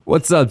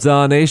What's up,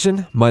 DAW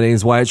Nation? My name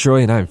is Wyatt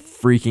Troy, and I'm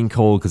freaking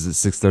cold because it's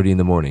 6:30 in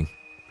the morning.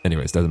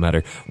 Anyways, doesn't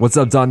matter. What's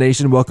up, DAW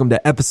Nation? Welcome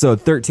to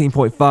episode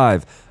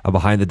 13.5 of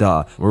Behind the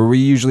DAW, where we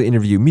usually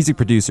interview music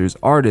producers,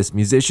 artists,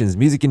 musicians,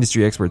 music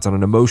industry experts on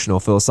an emotional,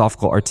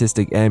 philosophical,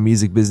 artistic, and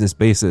music business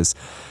basis.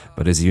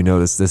 But as you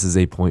notice, this is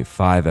a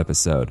 0.5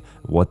 episode.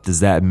 What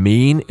does that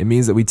mean? It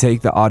means that we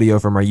take the audio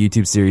from our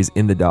YouTube series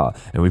In the DAW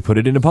and we put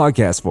it into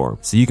podcast form.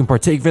 So you can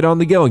partake of it on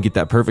the go and get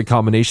that perfect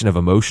combination of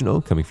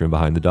emotional, coming from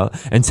behind the DAW,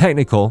 and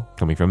technical,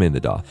 coming from in the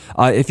DAW.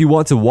 If you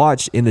want to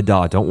watch In the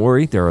DAW, don't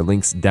worry. There are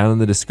links down in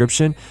the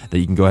description that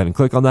you can go ahead and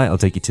click on that. It'll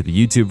take you to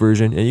the YouTube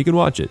version and you can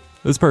watch it.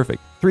 It was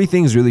perfect. 3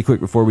 things really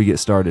quick before we get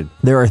started.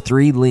 There are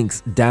 3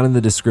 links down in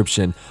the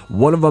description.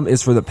 One of them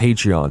is for the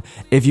Patreon.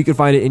 If you can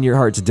find it in your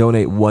heart to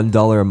donate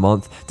 $1 a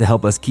month to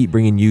help us keep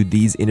bringing you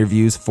these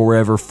interviews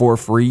forever for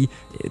free,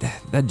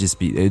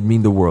 it'd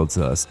mean the world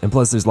to us. And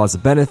plus, there's lots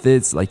of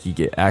benefits, like you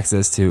get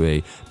access to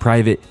a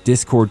private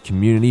Discord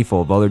community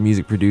full of other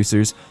music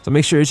producers. So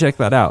make sure to check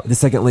that out. The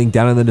second link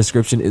down in the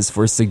description is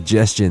for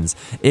suggestions.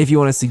 If you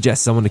want to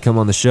suggest someone to come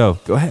on the show,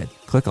 go ahead.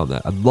 Click on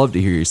that. I'd love to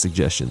hear your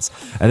suggestions.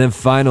 And then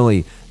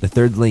finally, the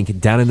third link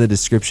down in the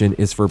description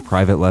is for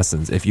private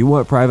lessons. If you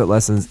want private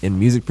lessons in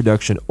music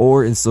production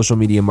or in social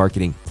media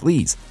marketing,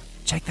 please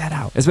check that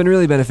out. It's been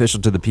really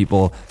beneficial to the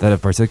people that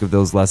have partook of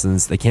those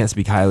lessons. They can't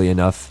speak highly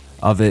enough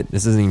of it.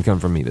 This doesn't even come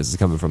from me. This is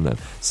coming from them.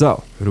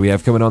 So, who do we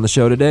have coming on the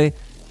show today?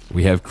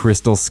 We have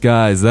Crystal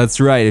Skies. That's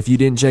right. If you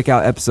didn't check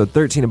out episode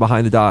 13 of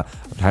Behind the DAW,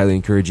 I would highly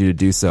encourage you to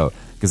do so,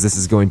 because this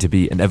is going to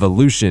be an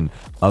evolution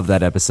of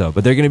that episode.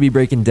 But they're going to be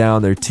breaking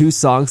down their 2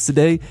 songs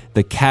today,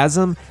 the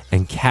Chasm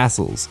and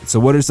Castles.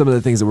 So what are some of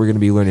the things that we're going to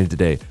be learning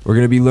today? We're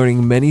going to be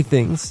learning many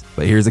things,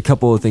 but here's a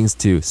couple of things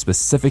to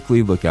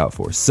specifically look out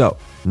for. So,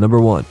 number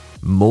 1,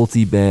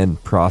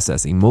 multi-band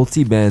processing,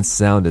 multi-band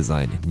sound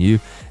design.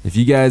 And if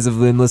you guys have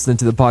been listening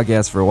to the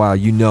podcast for a while,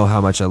 you know how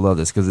much I love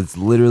this, because it's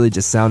literally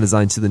just sound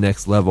design to the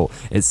next level.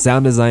 It's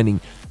sound designing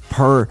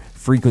per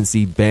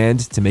frequency band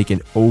to make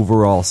an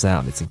overall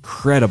sound. It's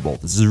incredible.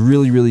 This is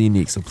really, really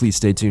unique, so please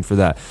stay tuned for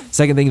that.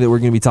 Second thing that we're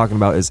going to be talking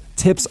about is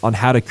tips on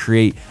how to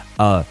create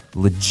a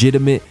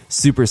legitimate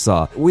super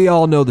saw. We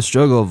all know the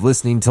struggle of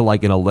listening to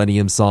like an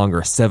Millennium song or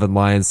a Seven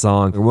Lions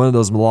song or one of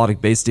those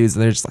melodic bass dudes,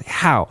 and they're just like,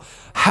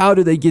 how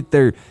do they get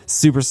their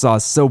super saw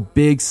so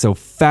big, so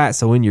fat,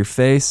 so in your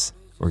face?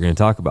 We're going to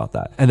talk about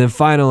that. And then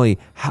finally,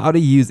 how to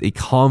use a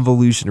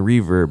convolution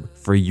reverb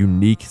for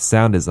unique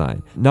sound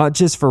design. Not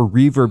just for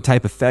reverb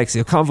type effects.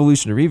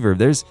 Convolution reverb,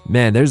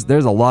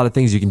 there's a lot of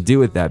things you can do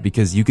with that,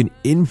 because you can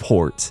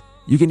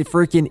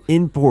freaking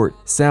import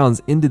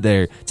sounds into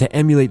there to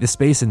emulate the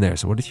space in there.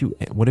 So what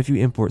if you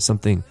import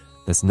something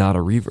that's not a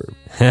reverb?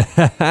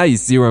 You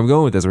see where I'm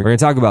going with this? We're going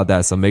to talk about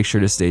that, so make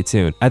sure to stay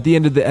tuned. At the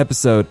end of the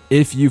episode,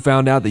 if you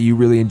found out that you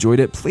really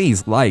enjoyed it,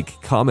 please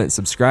like, comment,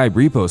 subscribe,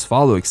 repost,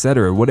 follow,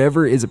 etc.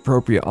 Whatever is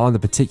appropriate on the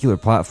particular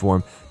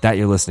platform that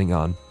you're listening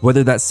on.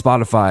 Whether that's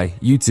Spotify,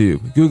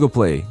 YouTube, Google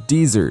Play,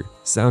 Deezer,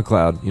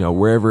 SoundCloud,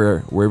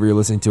 wherever you're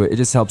listening to it, it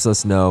just helps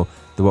us know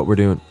that what we're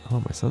doing. Oh,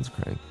 my son's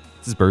crying.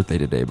 It's his birthday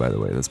today, by the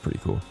way. That's pretty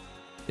cool.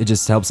 It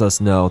just helps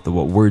us know that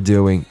what we're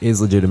doing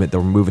is legitimate, that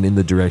we're moving in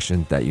the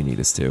direction that you need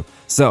us to.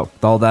 So,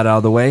 with all that out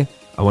of the way,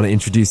 I want to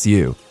introduce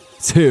you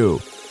to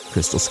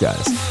Crystal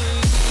Skies.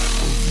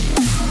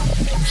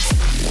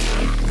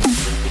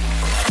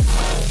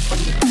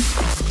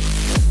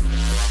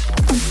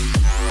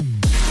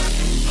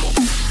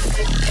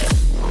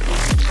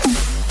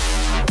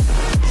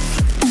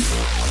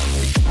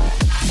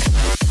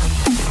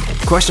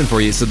 Question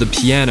for you. So the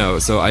piano,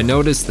 I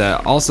noticed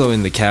that also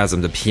in the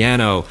Chasm, the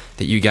piano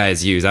that you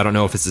guys use, I don't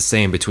know if it's the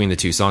same between the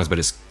 2 songs, but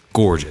it's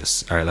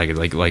gorgeous. All right,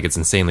 like it's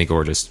insanely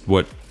gorgeous.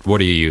 What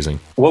are you using?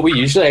 What we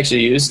usually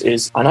actually use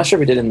is, I'm not sure if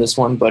we did in this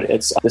one, but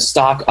it's the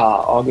stock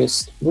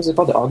August, what is it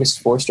called? The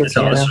August Forster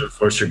piano? It's August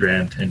Forster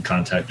Grand in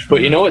contact. But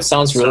you know what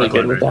sounds really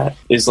good with that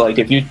is, like,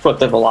 if you put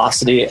the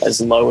velocity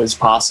as low as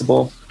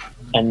possible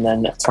and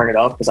then turn it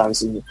up, because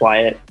obviously it's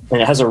quiet,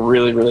 and it has a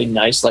really, really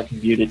nice, like,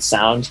 muted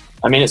sound.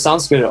 I mean, it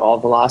sounds good at all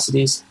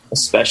velocities,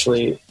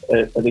 especially,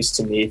 at least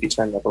to me, if you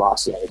turn the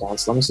velocity all the way down.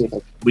 So let me see if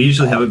we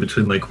usually have it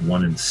between like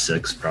 1 and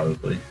 6,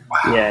 probably.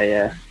 Wow.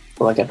 Yeah.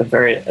 But like at the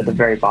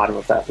very bottom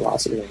of that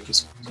velocity range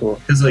is cool.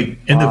 Because like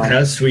in the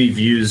past, we've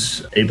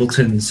used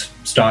Ableton's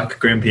stock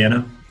grand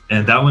piano,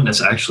 and that one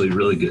is actually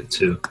really good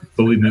too.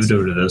 But we moved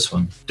over to this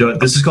one.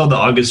 This is called the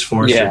August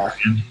Forster. Yeah.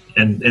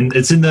 And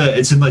it's in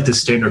like the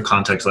standard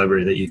context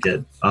library that you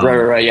get.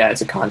 Right. Yeah,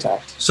 it's a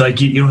contact. So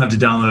like you don't have to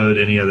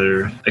download any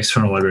other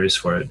external libraries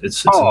for it.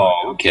 It's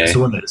okay. It's the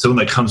one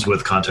that comes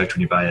with contact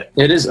when you buy it.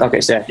 It is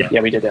okay. So yeah,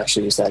 we did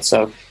actually use that.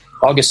 So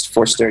August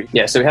Forster.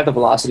 Yeah, so we have the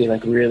velocity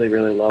like really,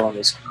 really low on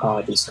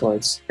these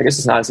chords. I guess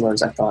it's not as low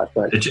as I thought,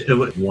 but it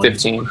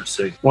 15.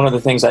 One of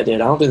the things I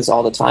did, I don't do this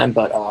all the time,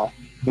 but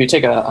we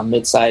take a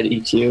mid-side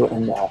EQ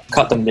and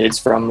cut the mids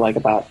from like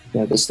about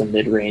just the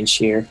mid-range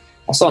here.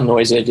 I saw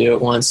Noisy do it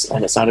once,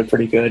 and it sounded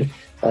pretty good.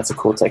 That's a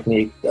cool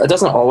technique. It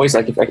doesn't always,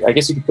 like, I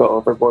guess you could go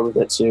overboard with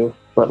it too,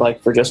 but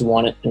like for just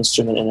one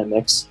instrument in a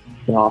mix,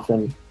 you can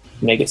often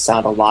make it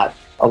sound a lot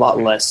a lot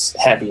less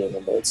heavy in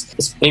the mids.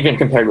 It's even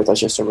compared with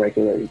just a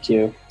regular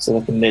EQ. So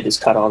like the mid is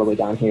cut all the way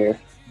down here,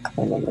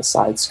 and then the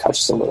sides cut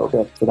just a little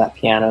bit for that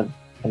piano,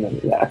 and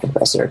then a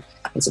compressor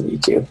and some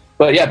EQ.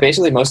 But yeah,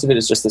 basically most of it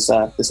is just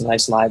this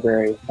nice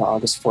library,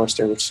 August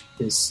Forster, which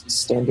is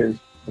standard.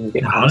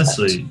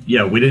 Honestly,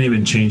 yeah, we didn't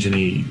even change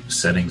any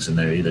settings in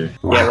there either.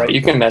 Wow. Yeah, right.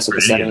 You can mess with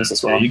the settings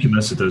as well. Yeah, you can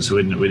mess with those. So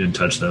we didn't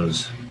touch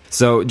those.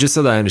 So just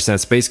so that I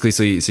understand, so basically,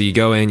 so you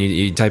go in,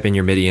 you type in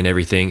your MIDI and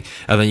everything,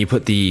 and then you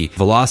put the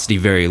velocity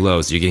very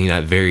low, so you're getting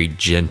that very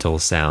gentle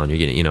sound. You're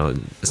getting,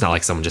 it's not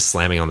like someone just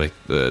slamming on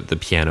the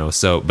piano.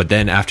 So, but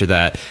then after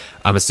that,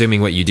 I'm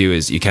assuming what you do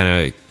is you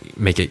kind of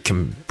make it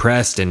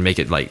compressed and make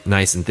it like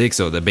nice and thick,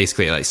 so that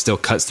basically it like still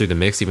cuts through the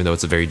mix, even though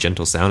it's a very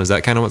gentle sound. Is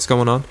that kind of what's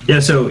going on?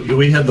 Yeah. So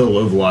we had the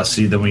low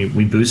velocity, then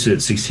we boosted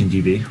it 16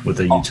 dB with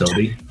a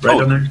utility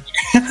on there.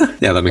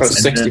 Yeah, that makes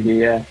sense. 6 dB,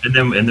 yeah.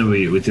 And then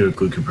we threw a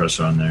glue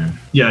compressor on there.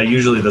 Yeah,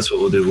 usually that's what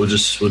we'll do. We'll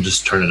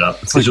just turn it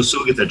up because you'll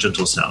still get that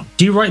gentle sound.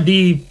 Do you write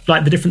the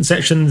different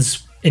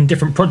sections in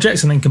different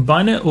projects and then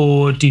combine it,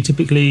 or do you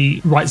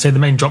typically write, say, the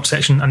main drop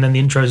section and then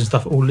the intros and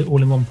stuff all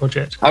in one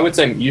project? I would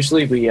say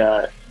usually we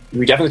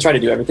definitely try to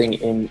do everything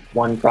in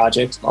one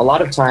project. A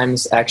lot of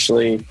times,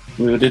 actually,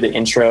 we will do the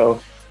intro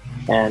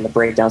and the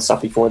breakdown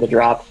stuff before the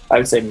drop. I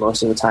would say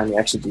most of the time we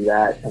actually do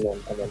that and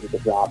then do the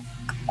drop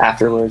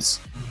afterwards.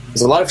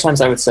 Because a lot of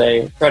times I would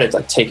say try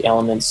to take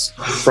elements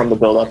from the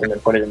build-up and then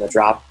put it in the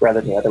drop rather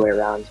than the other way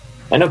around.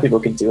 I know people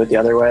can do it the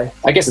other way.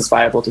 I guess it's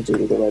viable to do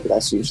it either way, but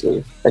that's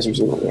usually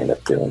what we end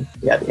up doing.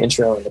 Yeah, the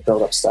intro and the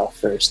build-up stuff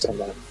first, and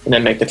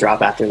then make the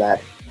drop after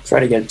that. Try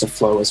to get it to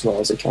flow as well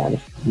as it can.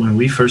 When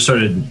we first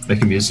started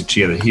making music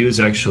together, he was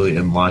actually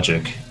in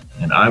Logic,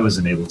 and I was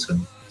in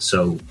Ableton.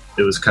 So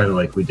it was kind of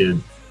like we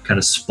did kind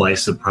of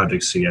splice the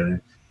projects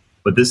together.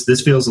 But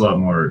this feels a lot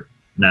more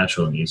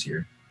natural and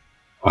easier.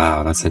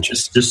 Wow, that's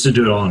interesting. Just to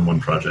do it all in one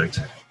project.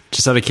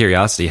 Just out of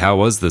curiosity, how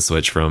was the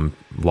switch from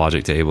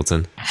Logic to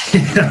Ableton?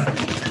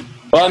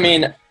 Well, I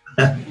mean,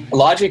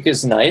 Logic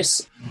is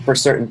nice for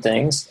certain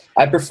things.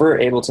 I prefer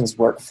Ableton's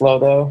workflow,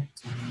 though.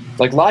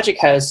 Like, Logic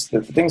has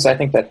the things I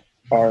think that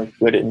are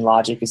good in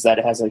Logic is that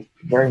it has a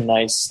very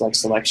nice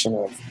selection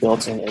of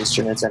built-in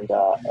instruments and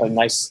a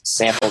nice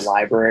sample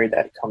library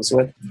that it comes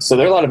with. So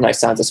there are a lot of nice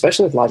sounds,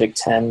 especially with Logic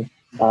 10,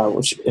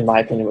 which in my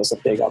opinion was a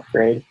big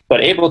upgrade.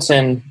 But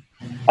Ableton,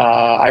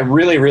 I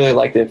really, really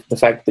like the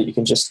fact that you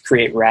can just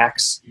create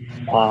racks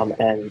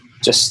and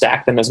just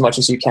stack them as much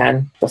as you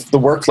can. The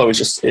workflow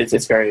is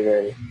it's very,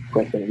 very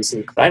quick and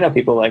easy. I know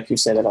people who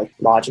say that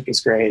Logic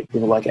is great.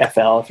 People like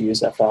FL, if you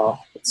use FL.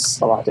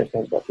 It's a lot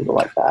different, but people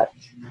like that.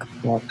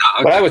 Yeah.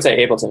 But I would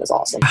say Ableton is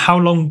awesome. How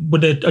long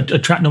would a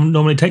track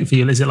normally take for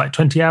you? Is it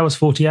 20 hours,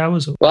 40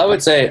 hours? Or? Well, I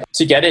would say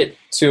to get it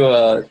to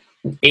a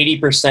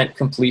 80%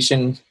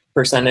 completion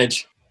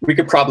percentage, we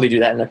could probably do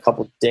that in a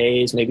couple of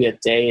days, maybe a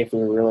day if we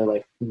were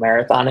really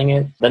marathoning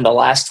it. Then the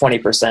last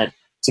 20%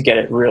 to get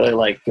it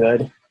really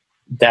good,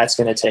 that's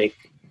going to take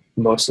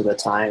most of the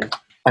time.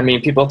 I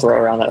mean, people throw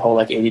around that whole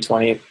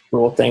 80-20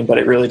 rule thing, but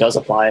it really does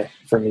apply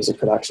for music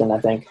production, I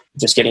think.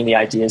 Just getting the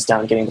ideas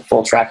down, getting the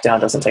full track down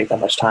doesn't take that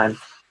much time.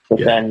 But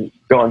then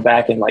going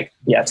back and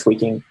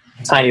tweaking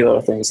tiny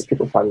little things that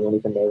people probably won't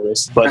even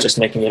notice, but just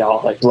making it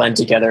all blend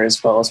together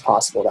as well as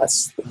possible.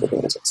 That's the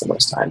thing that takes the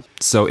most time.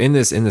 So in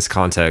this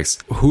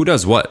context, who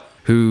does what?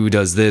 Who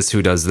does this?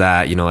 Who does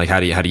that? How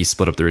do you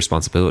split up the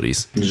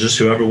responsibilities? Just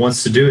whoever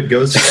wants to do it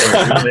goes for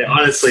it. Really,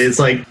 honestly, it's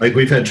like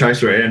we've had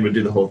tracks where Aaron would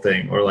do the whole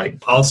thing, or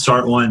I'll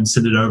start one,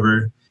 send it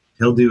over.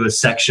 He'll do a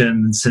section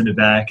and send it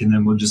back, and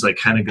then we'll just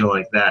kind of go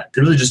like that. It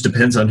really just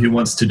depends on who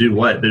wants to do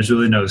what. There's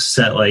really no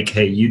set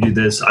hey, you do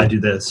this, I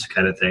do this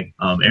kind of thing.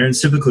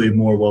 Aaron's typically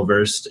more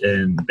well-versed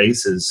in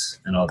basses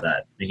and all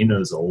that. He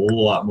knows a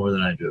lot more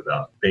than I do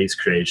about bass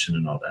creation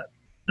and all that.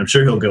 I'm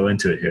sure he'll go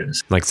into it here in a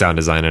second. Sound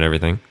design and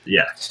everything?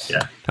 Yeah.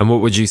 And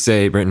what would you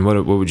say, Brenton,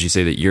 what would you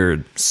say that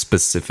your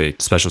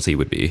specific specialty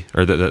would be?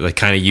 Or that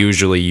kind of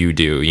usually you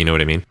do, you know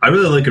what I mean? I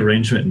really like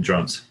arrangement and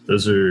drums.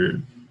 Those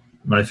are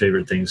my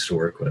favorite things to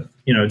work with.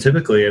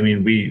 Typically,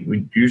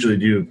 we usually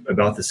do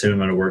about the same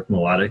amount of work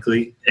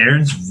melodically.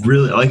 Aaron's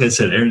really, like I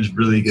said, Aaron's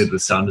really good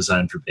with sound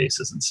design for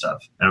basses and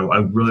stuff. And I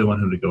really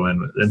want him to go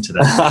into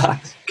that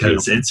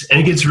because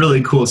it gets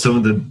really cool. Some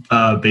of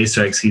the bass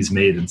tracks he's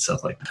made and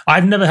stuff like that.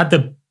 I've never had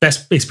the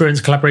best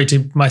experience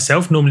collaborating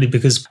myself, normally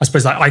because I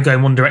suppose I go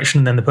in one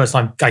direction and then the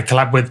person I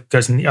collab with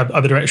goes in the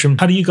other direction.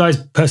 How do you guys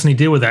personally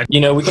deal with that? We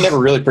can never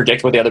really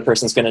predict what the other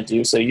person's going to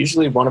do. So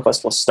usually one of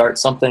us will start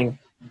something,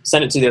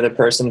 send it to the other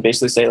person,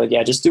 basically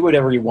say just do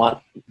whatever you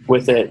want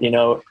with it.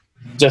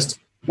 Just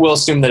we'll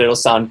assume that it'll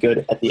sound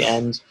good at the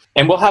end.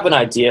 And we'll have an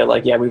idea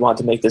we want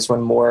to make this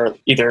one more,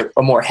 either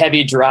a more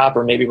heavy drop,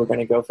 or maybe we're going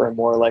to go for a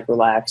more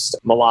relaxed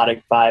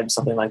melodic vibe,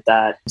 something like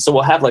that. So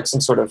we'll have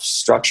some sort of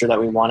structure that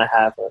we want to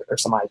have or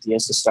some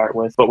ideas to start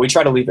with. But we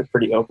try to leave it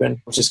pretty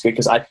open, which is good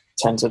because I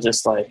tend to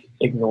just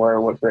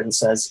ignore what Britton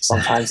says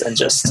sometimes and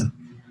just...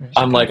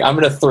 I'm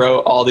going to throw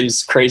all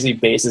these crazy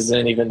basses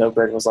in, even though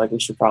Britton was we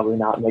should probably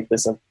not make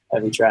this a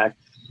heavy track.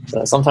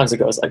 So sometimes it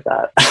goes like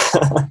that.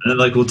 And then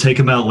like we'll take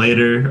them out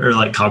later, or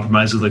like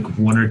compromise with like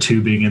 1 or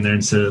 2 being in there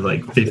instead of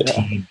like 15.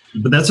 Yeah.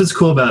 But that's what's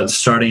cool about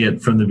starting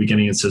it from the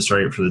beginning instead of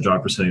starting it for the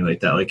drop or something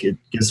like that. Like it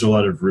gives a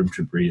lot of room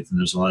to breathe, and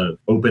there's a lot of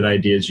open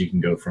ideas you can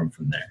go from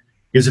there.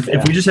 Because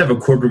if we just have a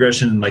chord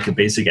progression and like a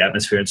basic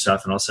atmosphere and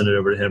stuff, and I'll send it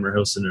over to him or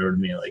he'll send it over to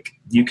me, like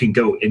you can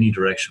go any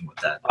direction with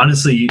that.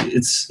 Honestly,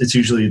 it's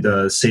usually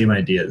the same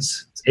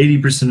ideas.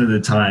 80% of the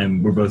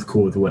time, we're both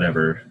cool with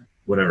whatever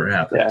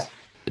happens.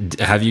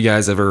 Yeah. Have you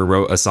guys ever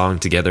wrote a song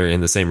together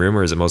in the same room,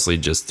 or is it mostly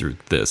just through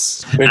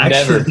this?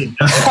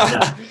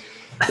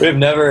 We've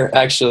never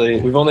actually.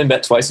 We've only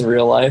met twice in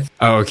real life.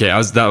 Oh, okay.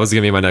 That was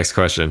gonna be my next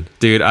question,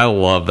 dude. I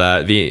love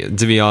that.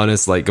 To be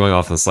honest, like going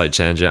off on a slight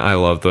tangent, I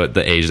love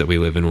the age that we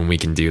live in when we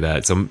can do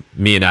that. So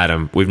me and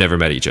Adam, we've never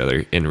met each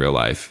other in real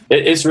life.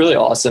 It's really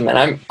awesome,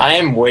 and I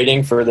am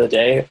waiting for the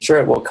day. I'm sure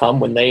it will come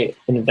when they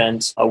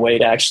invent a way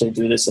to actually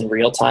do this in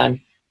real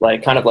time,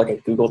 like kind of like a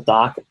Google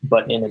Doc,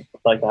 but in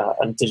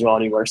a digital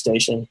audio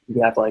workstation.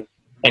 You have like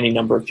any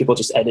number of people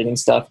just editing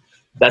stuff.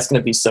 That's going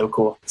to be so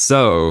cool.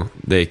 So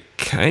they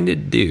kind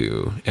of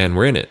do, and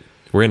we're in it.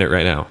 We're in it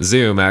right now.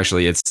 Zoom,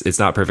 actually, it's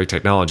not perfect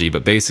technology,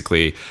 but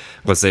basically,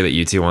 let's say that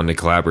you two wanted to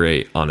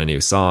collaborate on a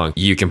new song.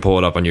 You can pull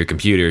it up on your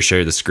computer,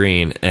 share the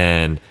screen,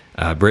 and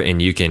Britton,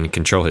 you can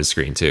control his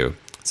screen too.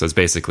 So it's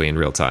basically in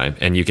real time.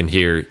 And you can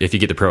hear, if you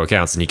get the pro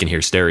accounts, then you can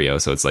hear stereo.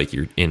 So it's like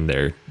you're in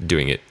there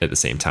doing it at the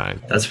same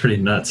time. That's pretty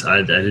nuts.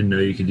 I didn't know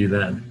you could do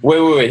that.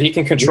 Wait. He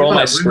can control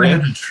my screen. We're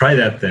going to try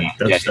that thing.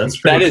 That's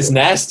that cool. is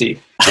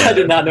nasty. Yeah, I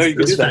did not know you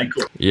could do that.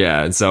 Cool.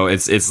 Yeah, and so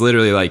it's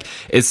literally like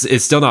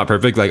it's still not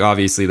perfect. Like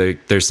obviously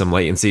there's some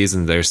latencies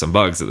and there's some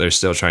bugs that they're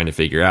still trying to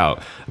figure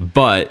out.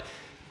 But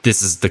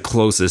this is the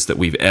closest that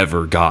we've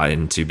ever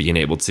gotten to being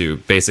able to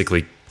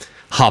basically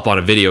hop on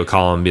a video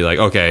call and be like,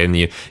 okay, and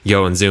you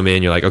go and zoom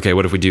in. You're like, okay,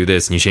 what if we do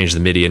this? And you change the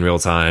MIDI in real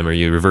time, or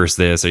you reverse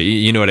this, or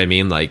you know what I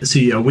mean? Like, so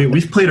yeah,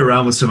 we've played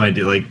around with some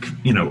idea, like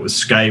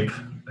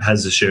Skype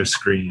has a share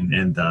screen,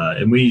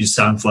 and we use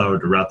Soundflower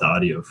to route the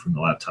audio from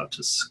the laptop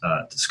to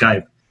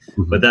Skype.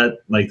 Mm-hmm. But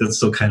that's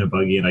still kind of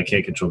buggy, and I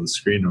can't control the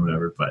screen or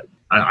whatever. But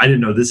I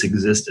didn't know this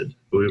existed.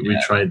 We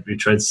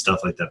tried stuff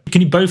like that.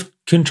 Can you both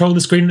control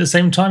the screen at the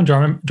same time? Do I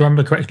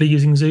remember correctly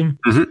using Zoom?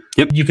 Mm-hmm.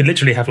 Yep. You could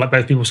literally have like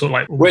both people sort of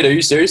like. Wait, are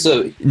you serious?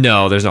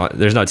 No, there's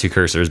not two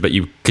cursors, but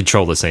you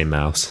control the same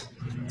mouse.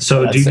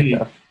 So do you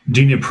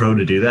need a pro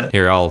to do that?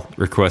 Here, I'll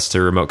request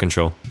to remote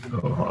control.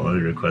 Oh, I'll let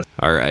you request.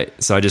 All right.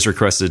 So I just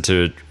requested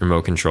to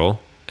remote control.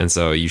 And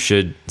so you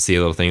should see a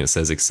little thing that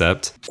says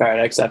accept. All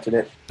right, I accepted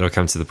it. It'll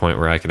come to the point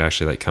where I can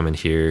actually like come in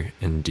here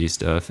and do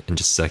stuff in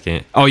just a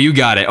second. Oh, you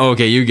got it. Oh,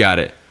 okay, you got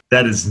it.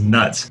 That is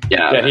nuts.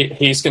 Yeah,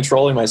 he's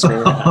controlling my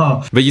screen.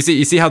 But you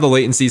see how the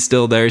latency's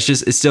still there.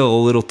 It's still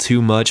a little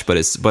too much, but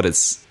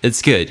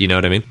it's good. You know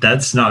what I mean?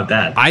 That's not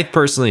bad. I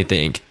personally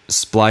think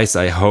Splice.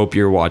 I hope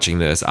you're watching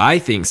this. I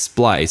think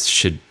Splice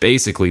should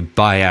basically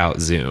buy out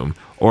Zoom,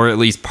 or at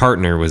least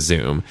partner with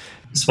Zoom.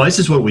 Splice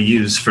is what we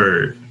use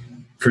for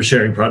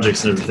sharing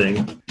projects and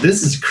everything.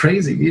 This is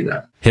crazy,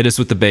 either. Hit us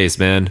with the bass,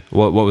 man.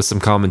 What was some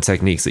common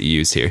techniques that you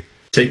used here?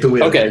 Take the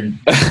wheel. Okay.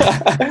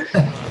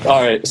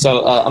 All right.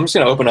 So I'm just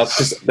gonna open up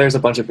because there's a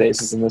bunch of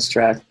basses in this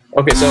track.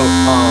 Okay. So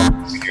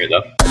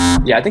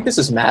yeah, I think this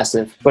is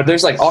massive, but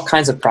there's like all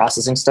kinds of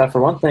processing stuff. For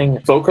one thing,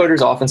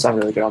 vocoders often sound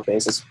really good on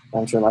basses.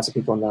 I'm sure lots of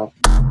people know.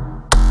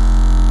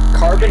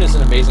 Carbon is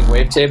an amazing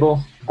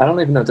wavetable. I don't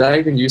even know.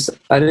 I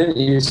didn't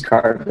use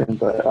Carbon,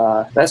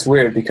 but that's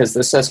weird because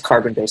this says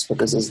carbon based, but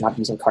this is not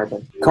using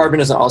Carbon. Carbon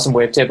is an awesome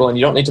wavetable, and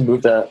you don't need to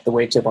move the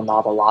wavetable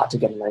knob a lot to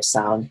get a nice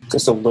sound.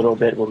 Just a little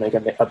bit will make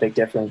a big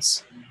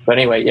difference. But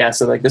anyway, yeah,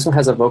 so like this one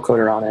has a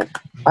vocoder on it.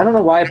 I don't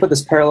know why I put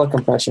this parallel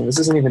compression. This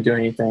isn't even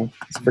doing anything.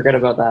 So forget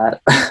about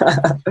that.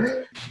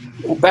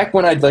 Back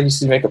when I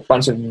used to make a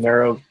bunch of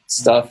neuro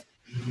stuff,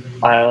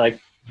 I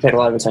paid a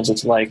lot of attention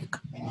to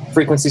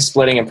frequency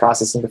splitting and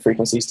processing the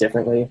frequencies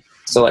differently.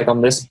 So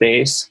on this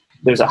bass,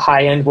 there's a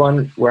high end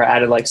one where I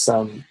added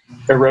some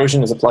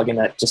erosion as a plugin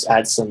that just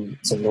adds some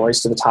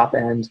noise to the top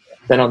end.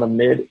 Then on the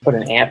mid, put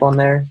an amp on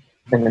there,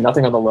 and then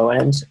nothing on the low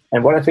end.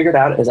 And what I figured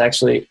out is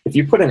actually if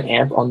you put an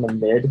amp on the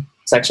mid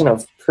section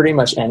of pretty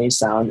much any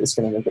sound, it's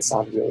going to make it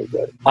sound really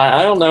good.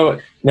 I don't know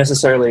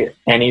necessarily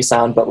any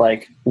sound, but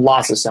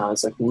lots of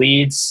sounds, like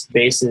leads,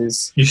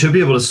 basses. You should be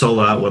able to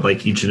solo out what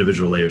each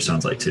individual layer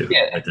sounds like too.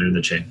 Yeah. Right there in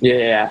the chain.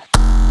 Yeah.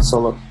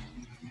 Solo.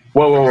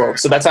 Whoa.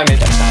 So that's how I made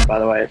that sound, by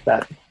the way,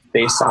 that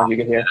bass sound you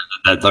can hear.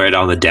 That's right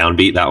on the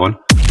downbeat, that one?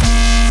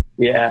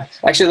 Yeah.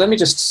 Actually, let me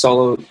just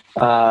solo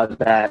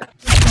that.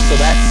 So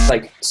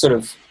that sort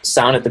of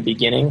sound at the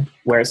beginning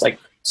where it's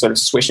sort of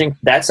swishing,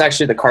 that's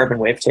actually the Carbon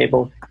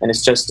wavetable, and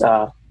it's just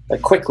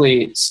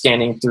quickly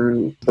scanning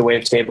through the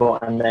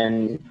wavetable and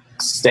then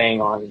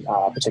staying on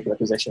a particular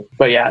position.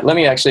 But yeah, let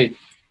me actually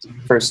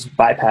first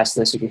bypass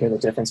this. You can hear the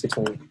difference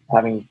between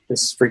having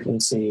this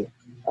frequency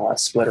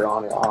splitter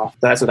on or off.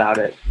 That's without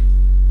it.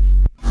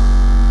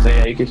 So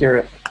yeah, you could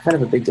hear kind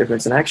of a big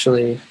difference. And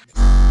actually,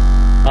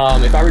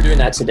 if I were doing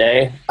that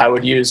today, I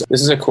would use,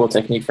 this is a cool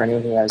technique for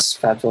anyone who has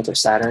FabFilter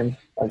Saturn.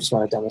 I just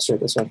want to demonstrate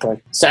this real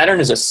quick. Saturn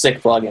is a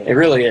sick plugin. It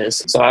really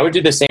is. So I would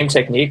do the same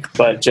technique,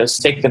 but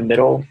just take the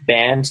middle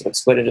band, like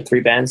split it into 3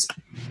 bands,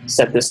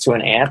 set this to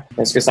an amp.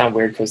 It's going to sound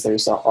weird because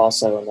there's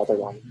also another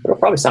one, but it'll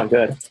probably sound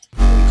good.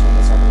 Turn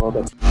this up a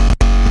little bit.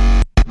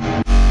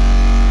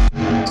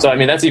 So, I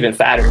mean, that's even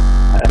fatter.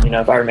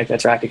 If I were to make that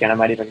track again, I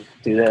might even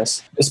do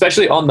this,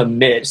 especially on the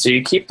mid. So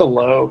you keep the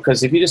low,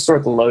 because if you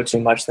distort the low too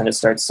much, then it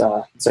starts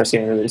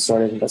getting really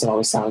distorted and doesn't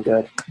always sound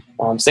good.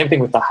 Same thing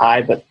with the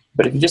high, but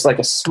if you just like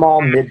a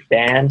small mid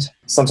band,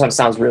 sometimes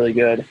sounds really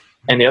good.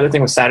 And the other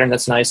thing with Saturn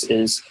that's nice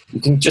is you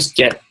can just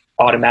get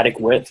automatic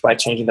width by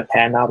changing the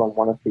pan knob on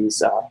one of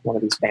these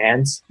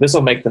bands. This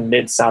will make the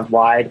mid sound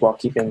wide while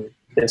keeping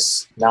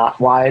this not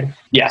wide.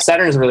 Yeah,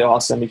 Saturn is really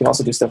awesome. You can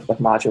also do stuff with like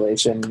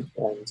modulation,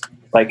 and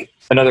like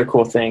another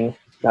cool thing,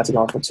 not to go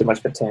off too much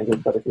of a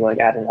tangent, but if you like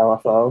add an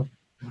LFO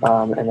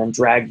and then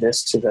drag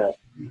this to the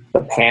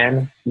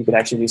pan, you could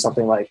actually do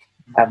something like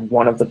have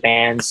one of the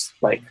bands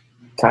like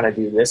kind of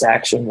do this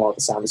action while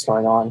the sound is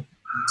going on.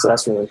 So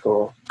that's really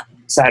cool.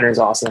 Saturn is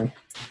awesome.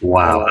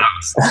 Wow, that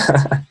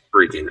was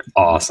freaking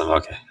awesome.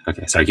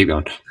 Okay, sorry, keep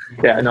going.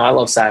 Yeah, no, I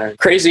love Saturn.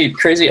 Crazy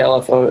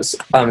LFOs,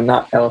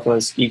 not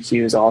LFOs,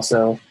 EQs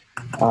also.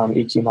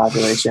 EQ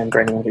modulation,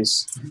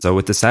 granularity. So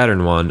with the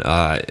Saturn one,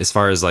 as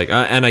far as like,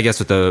 and I guess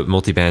with the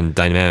multiband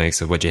dynamics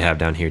of what you have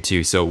down here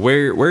too. So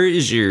where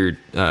is your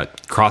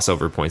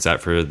crossover points at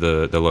for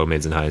the low,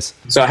 mids, and highs?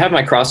 So I have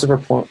my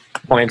crossover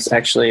points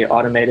actually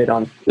automated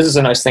on. This is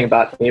a nice thing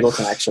about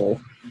Ableton actually.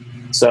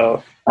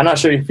 So I'm not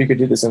sure if you could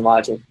do this in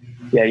Logic.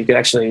 Yeah, you could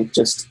actually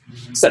just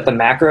set the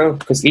macro,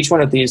 because each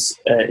one of these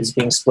is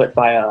being split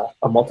by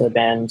a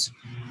multi-band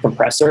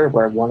compressor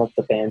where one of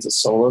the bands is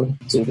soloed.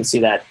 So you can see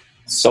that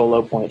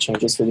solo point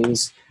changes for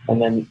these,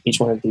 and then each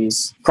one of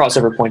these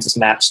crossover points is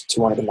matched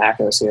to one of the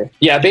macros here.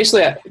 Yeah,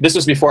 basically this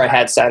was before I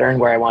had Saturn,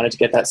 where I wanted to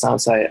get that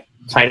sound, so I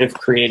kind of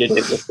created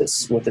it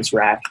with this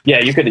rack. Yeah,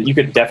 you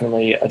could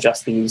definitely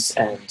adjust these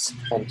and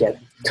get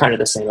kind of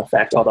the same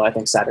effect, although I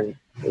think Saturn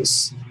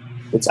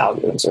its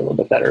algorithms are a little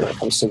bit better when it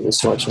comes to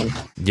distortion.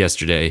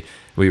 Yesterday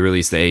we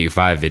released the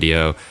AU5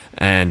 video,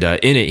 and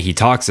in it he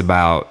talks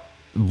about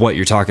what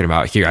you're talking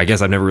about here. I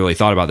guess I've never really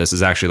thought about this,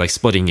 is actually like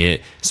splitting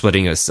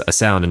a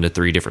sound into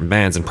 3 different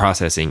bands and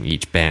processing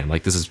each band.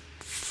 Like, this is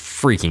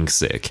freaking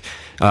sick.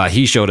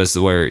 He showed us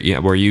where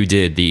you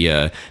did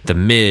the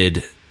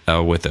mid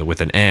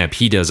with an amp.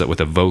 He does it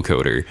with a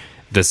vocoder.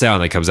 The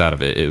sound that comes out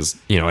of it is,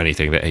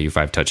 anything that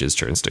AU5 touches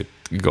turns to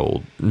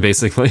gold,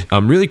 basically.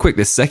 Really quick,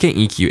 the second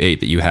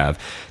EQ8 that you have,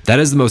 that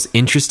is the most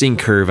interesting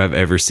curve I've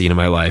ever seen in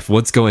my life.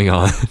 What's going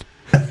on?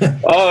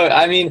 Oh,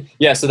 I mean,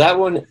 yeah, so that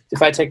one,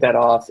 if I take that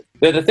off,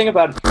 the thing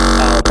about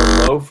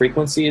the low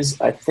frequencies,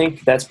 I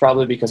think that's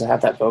probably because I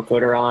have that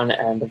vocoder on,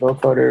 and the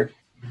vocoder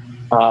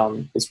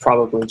is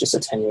probably just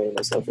attenuating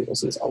those low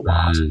frequencies a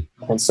lot.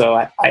 And so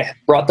I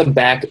brought them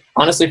back.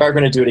 Honestly, if I were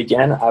going to do it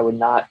again, I would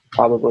not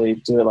probably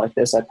do it like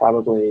this. I'd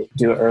probably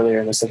do it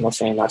earlier in the signal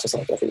chain, not just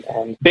like at the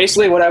end.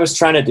 Basically, what I was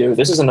trying to do,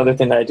 this is another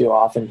thing that I do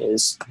often,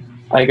 is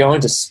I go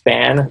into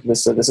Span.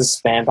 This is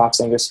Span, Box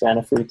Singer Span,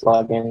 a free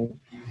plugin.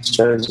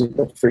 Shows you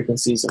the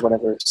frequencies of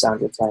whatever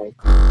sound you're playing.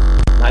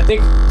 I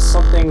think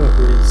something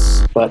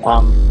is, but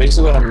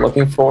basically what I'm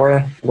looking for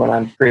when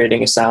I'm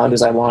creating a sound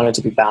is I want it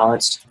to be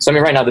balanced. So I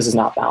mean, right now this is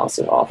not balanced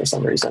at all for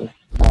some reason.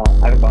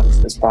 I haven't gone into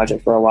this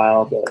project for a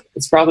while, but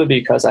it's probably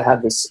because I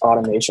have this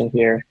automation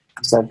here.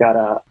 So I've got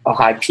a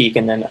high peak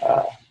and then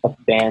a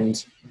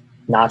band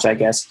notch, I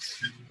guess.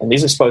 And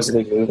these are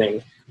supposedly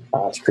moving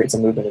to create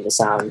some movement in the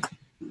sound.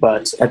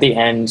 But at the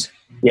end,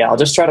 yeah, I'll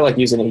just try to like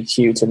use an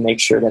EQ to make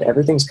sure that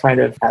everything's kind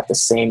of at the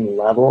same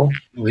level.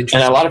 And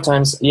a lot of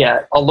times,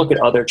 yeah, I'll look at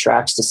other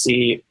tracks to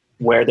see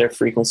where their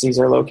frequencies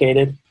are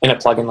located in a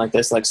plugin like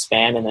this, like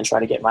Span, and then try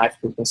to get my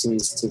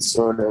frequencies to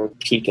sort of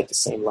peak at the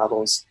same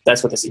levels.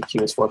 That's what this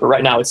EQ is for. But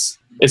right now it's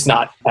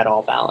not at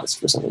all balanced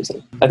for some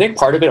reason. I think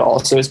part of it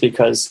also is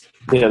because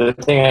the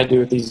thing I do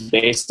with these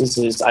basses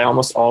is I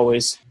almost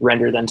always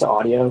render them to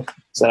audio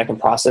so that I can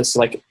process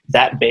like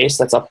that bass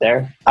that's up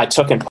there. I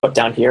took and put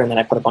down here, and then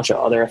I put a bunch of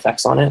other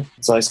effects on it.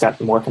 So it's got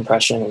more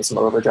compression and some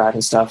overdrive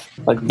and stuff.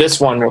 Like this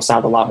one will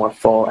sound a lot more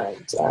full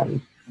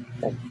and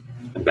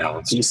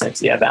balanced.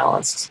 Decent, yeah,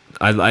 balanced.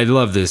 I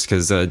love this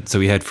because so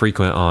we had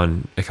Frequent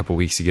on a couple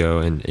weeks ago,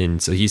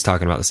 and so he's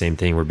talking about the same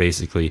thing where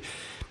basically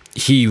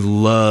he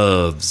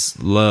loves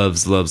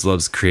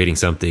creating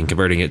something,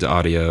 converting it to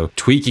audio,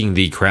 tweaking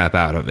the crap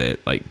out of it,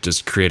 like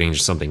just creating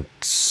just something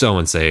so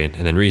insane,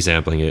 and then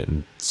resampling it,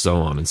 and so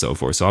on and so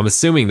forth. So I'm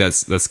assuming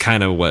that's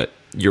kind of what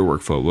your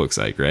workflow looks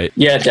like, right?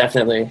 Yeah,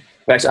 definitely.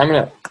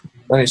 Actually,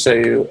 let me show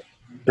you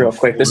real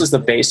quick. This is the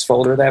bass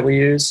folder that we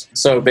use.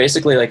 So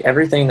basically, like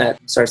everything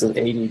that starts with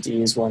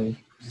ADDs,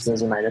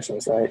 those are my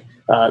initials, right?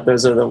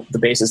 Those are the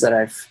basses that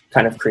I've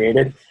kind of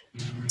created.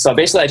 So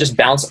basically, I just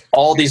bounce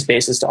all these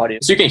basses to audio.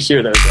 So you can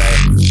hear those,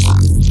 right?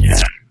 Yeah.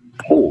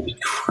 Holy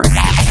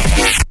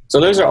crap.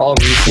 So those are all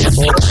resampled.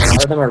 A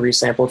lot of them are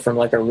resampled from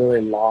like a really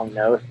long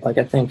note. Like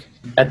I think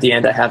at the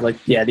end I have like,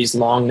 yeah, these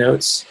long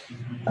notes.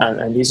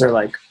 And these are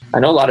like I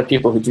know a lot of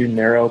people who do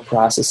neuro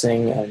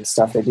processing and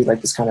stuff. They do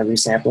like this kind of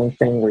resampling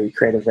thing where you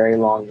create a very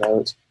long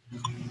note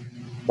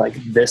like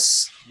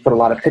this, put a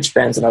lot of pitch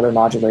bends and other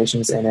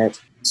modulations in it.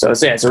 So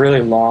it's a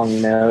really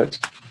long note.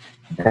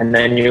 And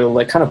then you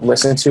like kind of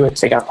listen to it,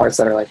 take out parts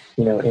that are like,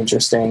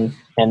 interesting,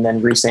 and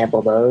then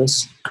resample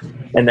those.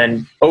 And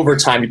then over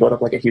time, you build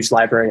up like a huge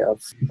library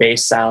of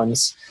bass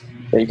sounds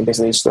that you can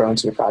basically just throw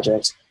into your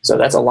project. So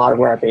that's a lot of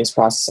where our bass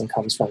processing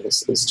comes from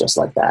is just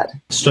like that.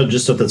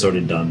 Just stuff that's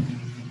already done.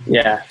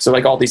 Yeah. So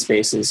like all these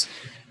basses.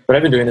 But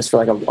I've been doing this for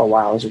like a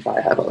while, as you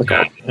probably have.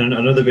 And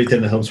another big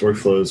thing that helps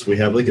workflows, we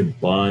have like a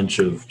bunch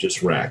of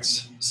just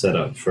racks set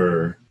up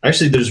for.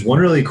 Actually, there's one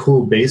really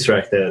cool bass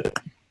rack that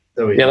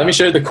we have. Let me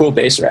show you the cool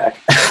bass rack.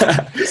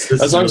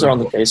 As long as we're on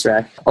the bass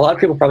rack. A lot of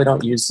people probably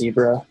don't use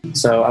Zebra,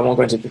 so I won't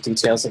go into the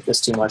details of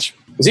this too much.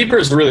 Zebra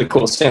is a really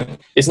cool synth.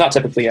 It's not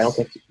typically, I don't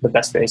think, the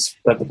best bass,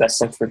 but the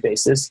best synth for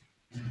basses.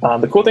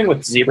 The cool thing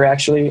with Zebra,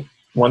 actually,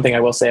 one thing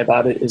I will say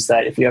about it is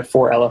that if you have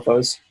 4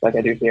 LFOs, like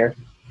I do here,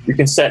 you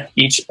can set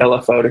each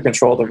LFO to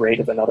control the rate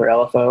of another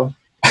LFO.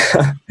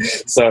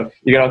 So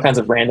you get all kinds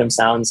of random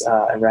sounds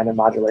and random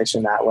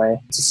modulation that way.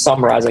 To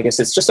summarize, I guess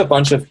it's just a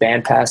bunch of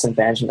bandpass and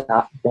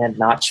band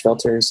notch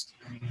filters.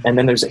 And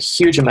then there's a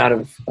huge amount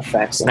of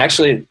effects. And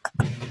actually,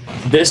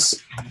 this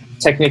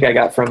technique I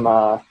got from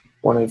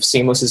one of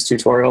Seamless's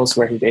tutorials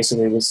where he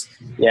basically was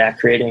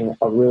creating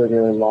a really,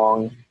 really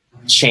long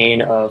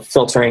chain of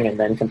filtering and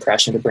then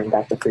compression to bring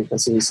back the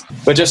frequencies.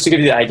 But just to give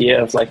you the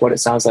idea of like what it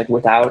sounds like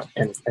without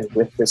and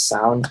with this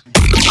sound.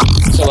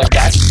 So like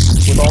that,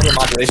 with all the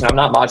modulation, I'm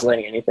not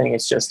modulating anything.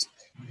 It's just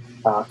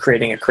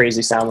creating a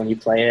crazy sound when you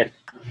play it.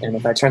 And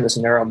if I turn this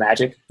Neuro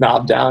Magic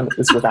knob down,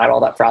 it's without all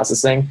that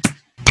processing.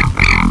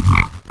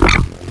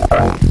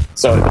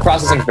 So the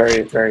processing is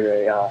very, very,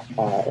 very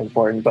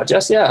important. But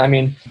just,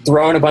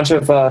 throwing a bunch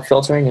of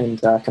filtering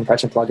and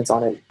compression plugins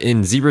on it.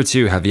 In Zebra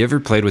 2, have you ever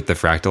played with the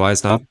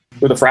fractalized knob?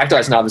 With the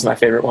fractalized knob is my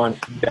favorite one.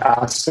 The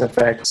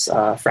Aspects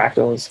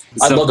fractals.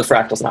 I love the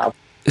fractals knob.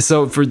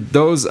 So for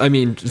those,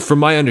 from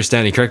my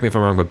understanding, correct me if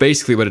I'm wrong, but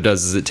basically what it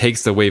does is it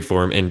takes the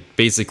waveform and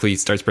basically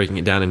starts breaking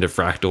it down into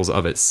fractals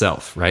of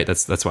itself, right?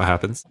 That's what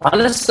happens?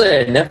 Honestly,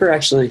 I never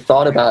actually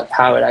thought about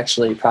how it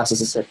actually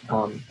processes it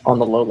on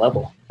the low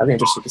level. I'd be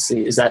interested to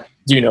see.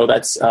 Do you know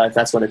that's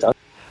what it does?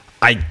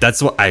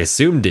 That's what I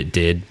assumed it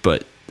did,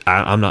 but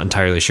I'm not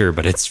entirely sure,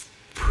 but it's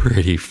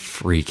pretty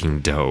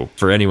freaking dope.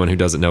 For anyone who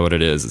doesn't know what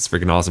it is, it's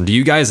freaking awesome. Do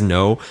you guys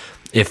know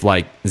if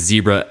like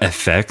Zebra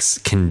effects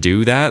can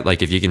do that?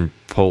 Like if you can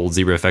pull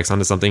Zebra effects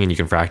onto something and you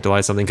can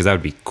fractalize something? Because that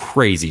would be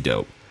crazy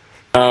dope.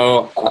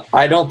 Oh,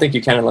 I don't think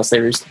you can unless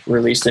they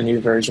released a new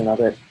version of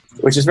it,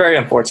 which is very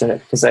unfortunate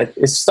because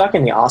it's stuck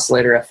in the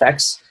oscillator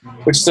effects,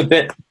 which is a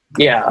bit,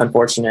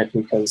 unfortunate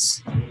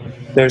because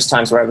there's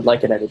times where I would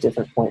like it at a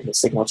different point in the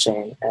signal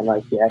chain. And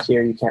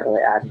here you can't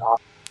really add an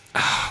oscillator.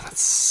 That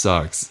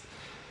sucks.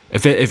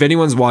 If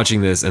anyone's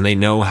watching this and they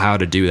know how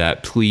to do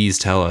that, please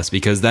tell us,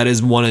 because that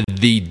is one of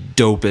the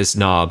dopest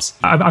knobs.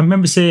 I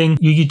remember seeing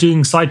you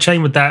doing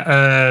sidechain with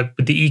that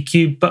with the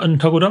EQ button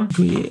toggled on.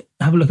 Can we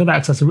have a look at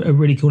that? Because that's a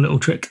really cool little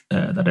trick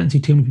that I don't see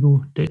too many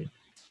people do.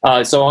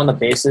 So on the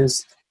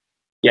basses,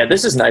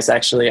 this is nice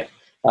actually.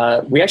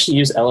 We actually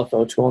use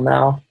LFO tool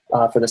now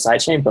for the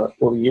sidechain, but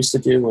what we used to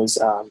do was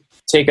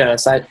take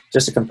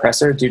just a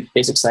compressor, do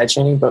basic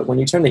sidechaining, but when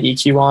you turn the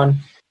EQ on,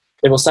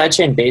 it will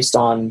sidechain based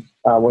on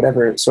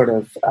whatever sort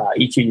of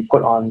EQ you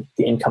put on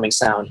the incoming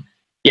sound.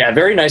 Yeah,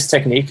 very nice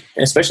technique.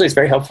 And especially it's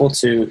very helpful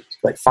to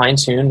like fine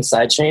tune the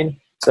sidechain.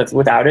 So if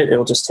without it,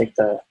 it'll just take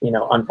the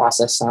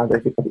unprocessed sound that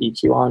if you put the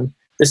EQ on.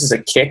 This is a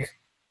kick,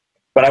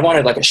 but I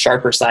wanted like a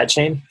sharper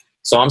sidechain.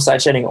 So I'm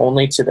sidechaining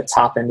only to the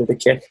top end of the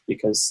kick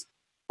because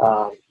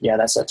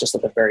that's just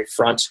at the very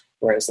front,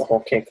 whereas the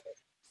whole kick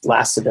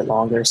lasts a bit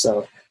longer.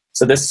 So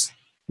this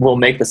will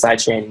make the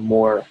sidechain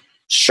more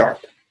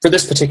sharp. For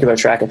this particular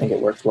track, I think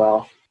it worked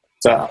well.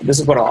 So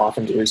this is what I'll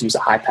often do is use a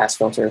high pass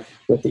filter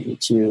with the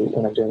EQ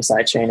when I'm doing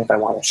sidechain if I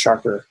want a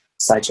sharper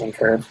sidechain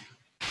curve.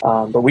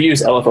 But we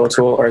use LFO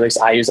tool, or at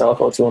least I use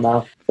LFO tool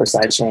now for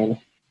sidechain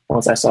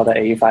once I saw that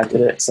AU5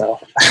 did it.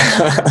 So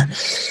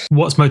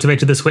what's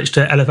motivated the switch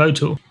to LFO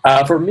tool?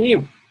 For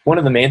me, one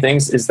of the main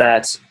things is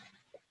that,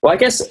 I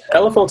guess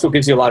LFO tool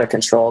gives you a lot of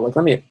control.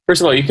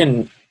 First of all, you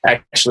can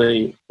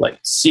actually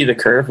see the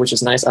curve, which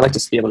is nice. I like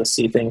to be able to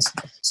see things.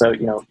 So,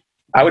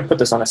 I would put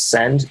this on a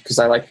send because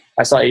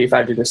I saw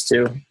 85 do this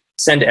too.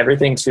 Send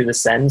everything to the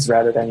sends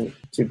rather than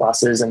to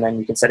buses, and then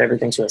you can set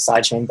everything to a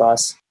sidechain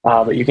bus.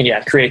 But you can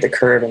create the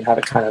curve and have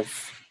it kind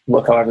of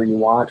look however you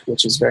want,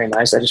 which is very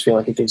nice. I just feel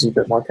like it gives you a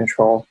bit more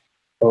control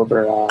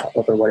over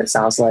what it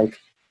sounds like.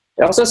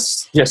 It also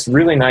has just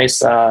really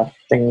nice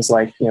things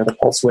like the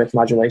pulse width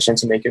modulation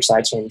to make your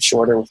sidechain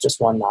shorter with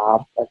just one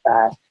knob like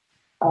that.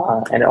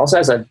 And it also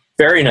has a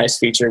very nice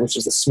feature, which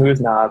is the smooth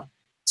knob.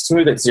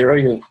 Smooth at 0,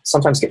 you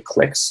sometimes get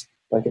clicks,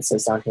 like it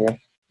says down here.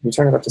 If you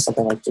turn it up to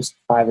something like just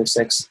 5 or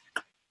 6,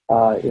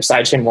 your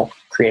sidechain won't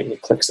create any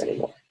clicks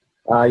anymore.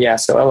 Yeah,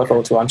 so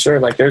LFO tool. I'm sure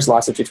like there's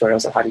lots of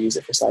tutorials on how to use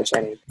it for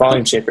sidechaining.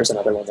 Volume Shaper is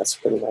another one that's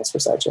pretty nice for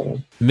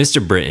sidechaining.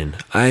 Mr. Britton,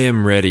 I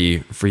am ready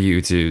for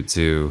you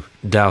to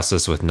douse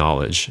us with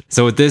knowledge.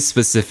 So with this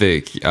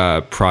specific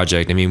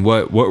project, I mean,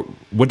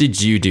 what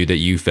did you do that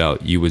you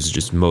felt you was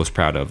just most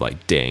proud of?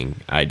 Like, dang,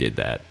 I did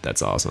that.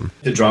 That's awesome.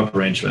 The drop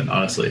arrangement,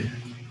 honestly,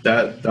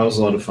 that was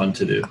a lot of fun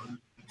to do.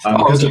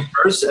 Because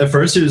at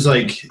first it was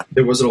like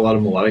there wasn't a lot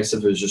of melodic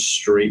stuff. It was just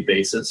straight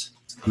basses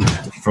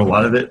for a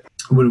lot of it.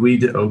 When we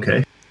did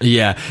okay.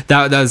 Yeah,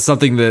 that's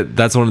something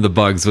that's one of the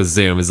bugs with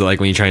Zoom is like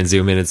when you try and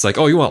zoom in, it's like,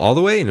 oh, you want all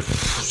the way, and it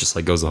just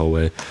like goes the whole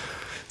way.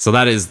 So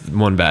that is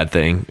one bad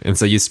thing, and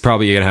so you're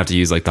probably gonna have to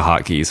use like the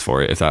hotkeys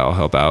for it if that'll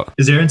help out.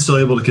 Is Aaron still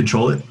able to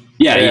control it?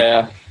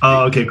 Yeah.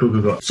 Oh, okay,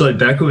 cool. So like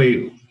back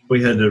when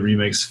we had a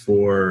remix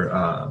for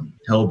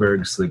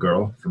Hellberg's The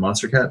Girl for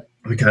Monster Cat,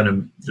 we kind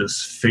of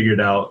just figured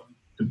out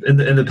in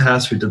the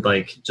past we did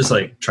like just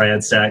like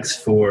triad stacks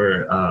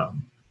for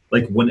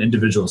like one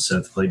individual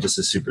synth play just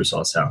a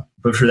supersaw sound.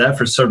 But for that,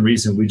 for some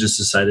reason, we just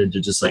decided to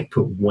just like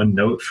put one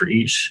note for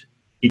each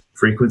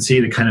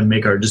frequency to kind of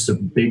make our just a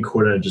big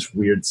chord out of just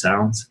weird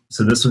sounds.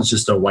 So this one's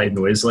just a white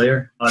noise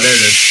layer. Oh, there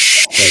it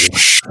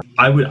is.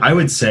 I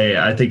would say,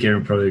 I think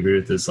Aaron probably agree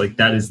with this, like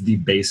that is the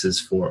basis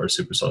for our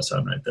supersaw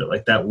sound right there.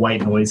 Like that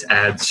white noise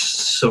adds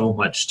so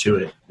much to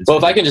it. Well,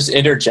 if I can just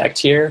interject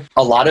here,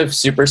 a lot of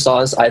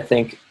supersaws, I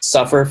think,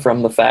 suffer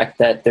from the fact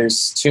that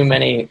there's too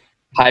many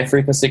high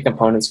frequency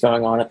components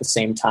going on at the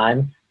same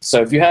time.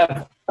 So if you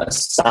have a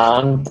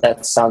sound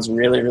that sounds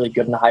really, really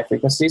good in the high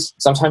frequencies,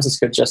 sometimes it's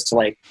good just to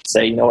like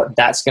say, you know what,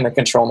 that's going to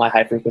control my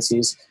high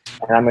frequencies,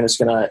 and I'm just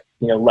going to,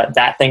 you know, let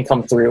that thing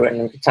come through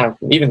and kind of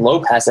even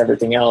low pass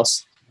everything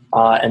else,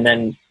 and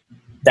then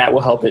that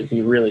will help it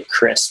be really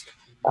crisp.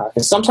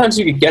 Because sometimes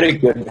you could get a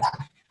good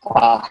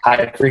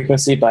high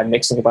frequency by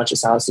mixing a bunch of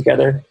sounds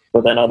together,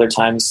 but then other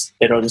times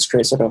it'll just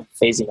create sort of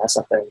a phasey mess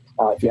up there.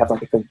 If you have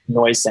like a good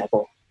noise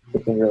sample,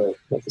 it can really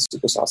make the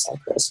supersaw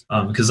sound crisp.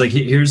 Because like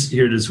here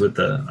it is with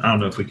the, I don't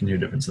know if we can hear a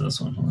difference in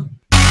this one. Hold on.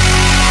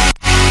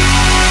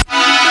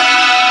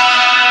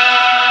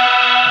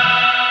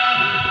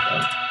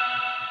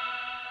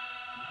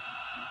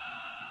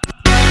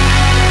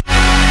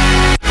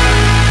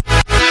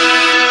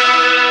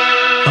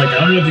 Like I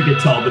don't know if you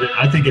could tell, but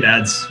I think it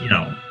adds, you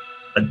know,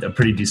 a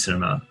pretty decent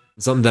amount.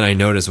 Something that I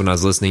noticed when I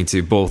was listening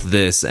to both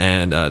this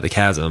and the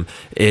Chasm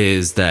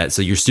is that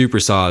so your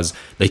supersaws,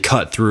 they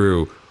cut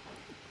through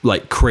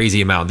like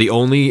crazy amount. The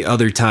only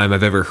other time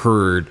I've ever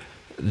heard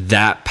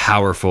that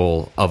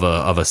powerful of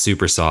a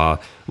supersaw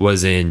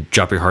was in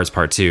Drop Your Hearts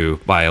Part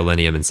 2 by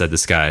Illenium and Said the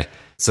Sky.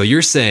 So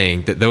you're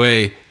saying that the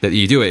way that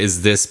you do it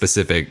is this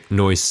specific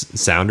noise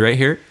sound right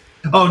here?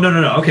 Oh,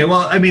 no. Okay,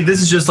 well, I mean, this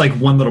is just like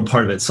one little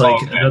part of it. So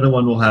like another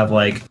one we'll have,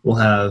 I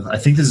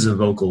think this is a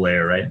vocal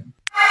layer, right?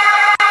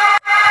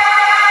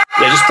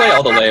 Yeah, just play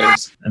all the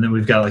layers. And then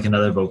we've got like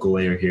another vocal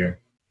layer here.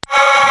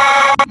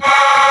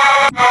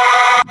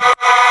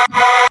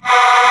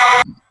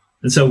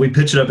 And so we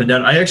pitch it up and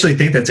down. I actually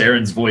think that's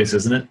Aaron's voice,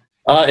 isn't it?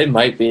 It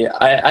might be.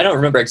 I don't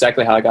remember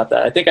exactly how I got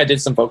that. I think I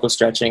did some vocal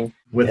stretching.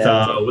 With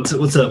what's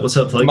up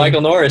plugin?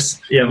 Michael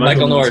Norris. Yeah,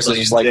 Michael Norris is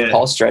just like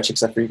pulse stretch,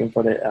 except for you can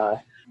put it.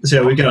 So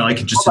yeah, we got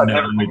like just. I've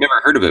never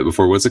heard of it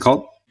before. What's it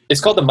called?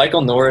 It's called the Michael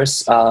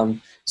Norris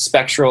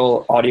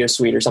Spectral Audio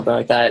Suite or something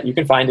like that. You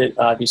can find it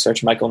if you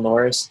search Michael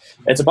Norris.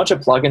 It's a bunch of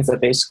plugins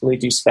that basically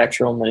do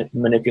spectral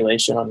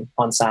manipulation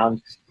on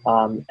sound.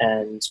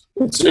 And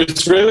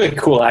it's really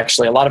cool,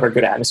 actually. A lot of our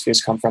good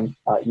atmospheres come from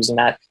using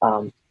that.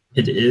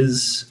 It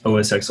is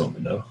OS X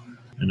only, though.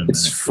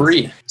 It's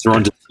free. So we're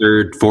on the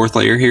third, fourth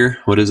layer here.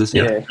 What is this?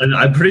 Yeah. And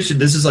I'm pretty sure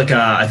this is like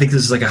I think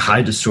this is like a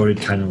high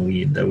distorted kind of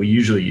lead that we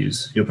usually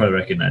use. You'll probably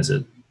recognize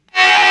it.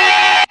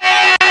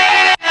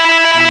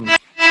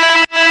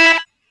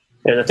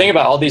 Yeah, the thing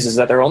about all these is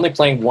that they're only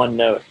playing one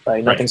note.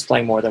 Like nothing's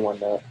playing more than one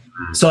note.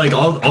 So like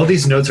all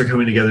these notes are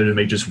coming together to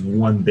make just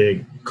one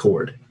big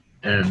chord.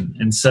 And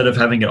instead of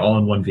having it all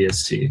in one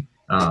VST,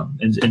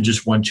 in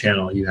just one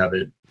channel, you have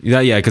it.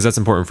 Yeah, because that's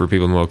important for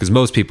people to know. Because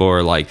most people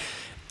are like,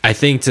 I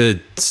think to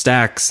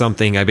stack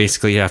something, I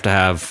basically have to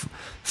have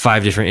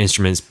 5 different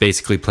instruments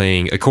basically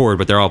playing a chord,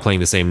 but they're all playing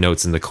the same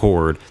notes in the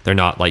chord. They're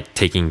not like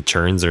taking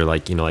turns or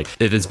like, you know, like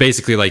it's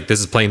basically like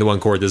this is playing the one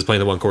chord, this is playing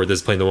the one chord, this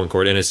is playing the one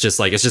chord. And it's just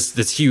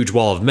this huge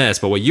wall of mess.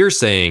 But what you're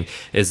saying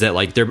is that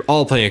like they're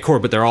all playing a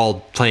chord, but they're all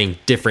playing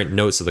different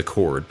notes of the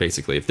chord,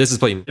 basically. If this is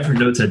playing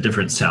different notes at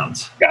different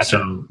sounds. Gotcha.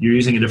 So you're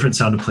using a different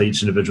sound to play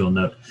each individual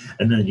note.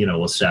 And then, you know,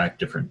 we'll stack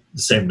the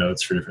same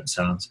notes for different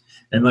sounds.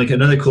 And like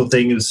another cool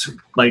thing is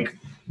like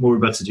what we're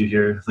about to do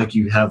here, like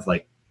you have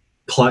like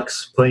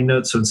plucks playing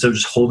notes, so instead of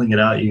just holding it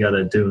out, you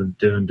gotta do,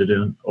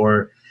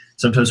 or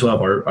sometimes we'll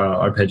have our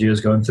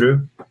arpeggios going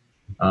through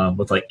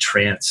with like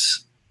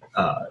trance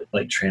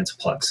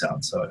pluck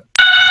sound. So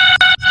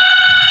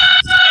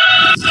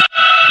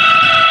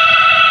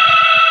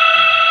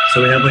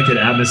we have like an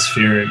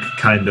atmospheric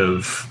kind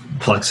of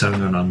pluck sound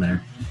going on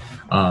there.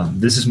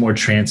 This is more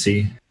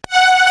trancey.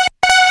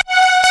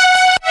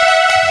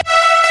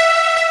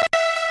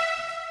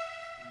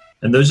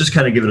 And those just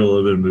kind of give it a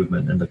little bit of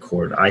movement in the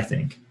chord, I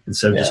think,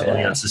 instead of just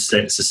holding out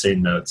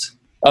sustained notes.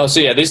 Oh,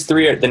 so yeah,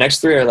 the next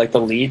three are like the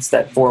leads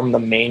that form the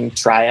main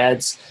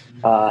triads,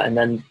 and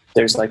then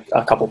there's like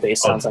a couple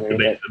bass sounds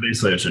underneath it. The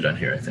bass layers are done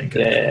here, I think.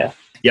 Yeah.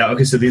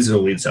 Okay, so these are the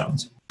lead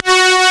sounds.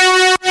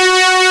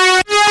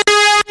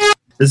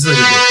 This is like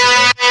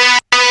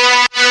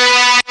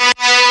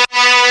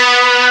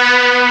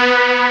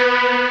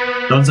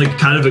sounds like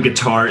kind of a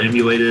guitar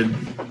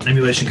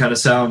emulation kind of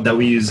sound that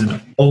we use in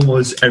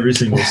almost every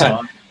single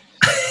song.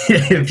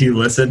 If you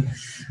listen,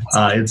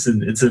 it's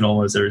in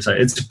almost every song.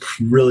 It's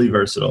really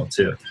versatile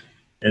too,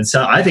 and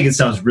so I think it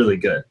sounds really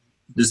good.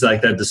 Just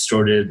like that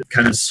distorted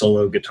kind of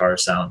solo guitar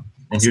sound.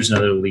 And here's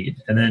another lead,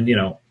 and then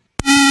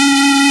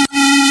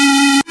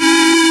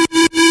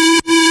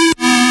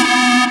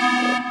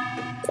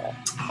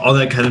all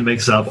that kind of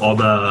makes up all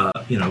the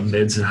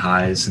mids and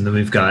highs, and then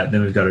we've got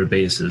our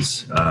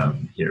basses.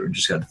 Here we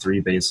just got 3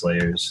 bass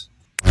layers.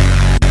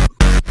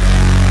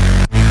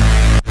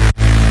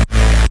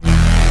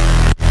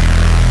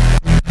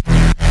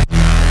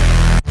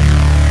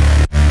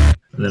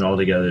 And then all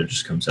together it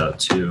just comes out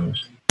to.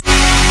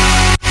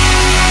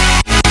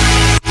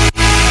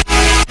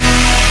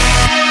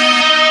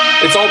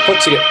 It's all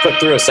put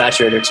through a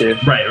saturator too.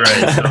 Right.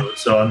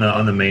 So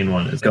on the main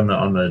one, it's on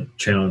the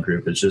channel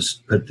group. It's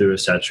just put through a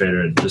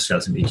saturator and just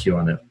got some EQ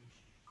on it.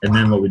 And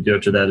then what we do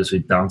after that is we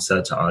bounce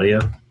that to audio.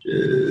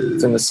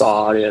 It's in the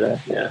saw audio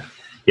there. Yeah.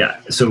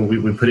 Yeah. So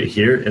we put it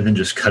here and then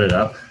just cut it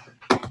up.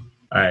 All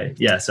right.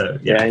 Yeah. So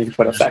yeah, you can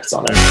put effects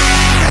on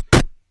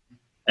it.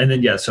 And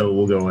then so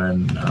we'll go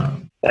in.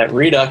 That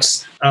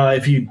Redux.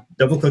 If you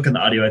double click on the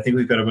audio, I think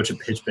we've got a bunch of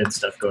pitch bend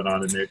stuff going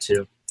on in there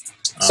too.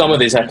 Some of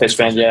these have pitch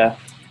bend, yeah.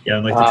 Yeah,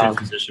 and like the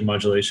transposition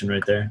modulation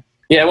right there.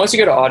 Yeah, once you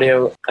go to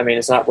audio, I mean,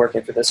 it's not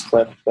working for this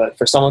clip, but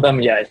for some of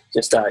them,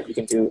 just you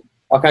can do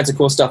all kinds of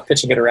cool stuff,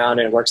 pitching it around,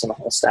 and it works on the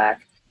whole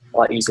stack a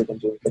lot easier than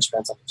doing pitch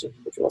bends on the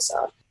individual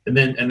sound. And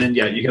then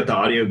you got the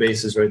audio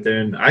bases right there,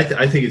 and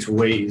I think it's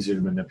way easier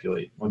to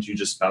manipulate once you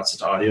just bounce it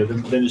to audio.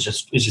 Then it's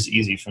just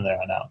easy from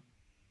there on out.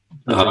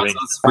 I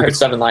heard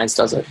 7 Lines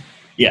does it.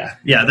 Yeah,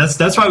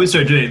 that's why we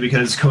started doing it,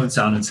 because Cohen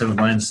Sound and 7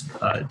 Lines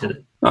did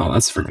it. Oh,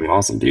 that's freaking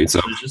awesome, dude. So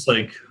it's just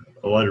like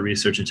a lot of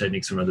research and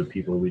techniques from other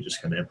people we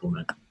just kind of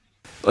implement.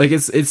 Like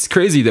it's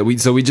crazy that we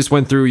just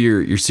went through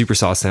your super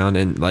saw sound,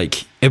 and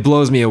like it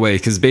blows me away,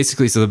 because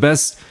basically the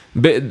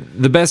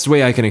best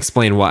way I can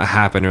explain what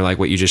happened, or like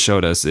what you just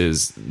showed us,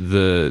 is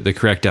the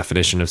correct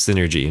definition of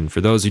synergy. And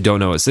for those who don't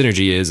know what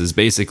synergy is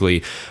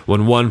basically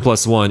when 1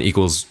 + 1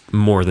 equals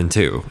more than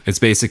 2. It's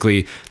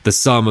basically the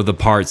sum of the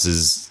parts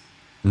is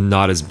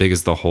not as big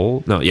as the whole.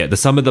 The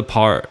sum of the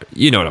part,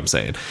 you know what I'm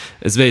saying.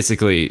 It's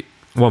basically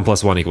 1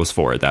 + 1 =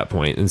 4 at that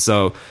point. And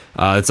so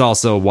it's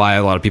also why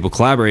a lot of people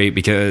collaborate,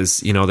 because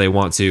they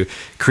want to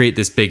create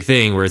this big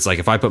thing where it's like,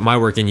 if I put my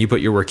work in, you put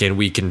your work in,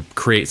 we can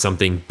create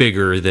something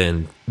bigger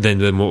than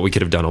what we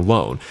could have done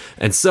alone.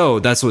 And so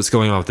that's what's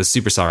going on with the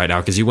Supersaw right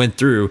now, because you went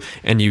through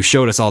and you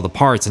showed us all the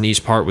parts, and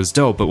each part was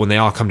dope, but when they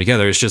all come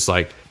together, it's just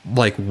like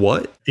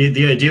what?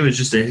 The idea was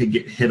just to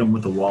hit them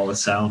with a wall of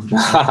sound.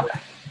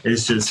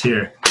 It's just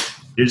here.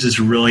 It's just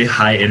really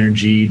high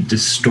energy,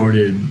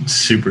 distorted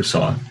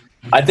Supersaw.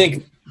 I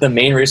think the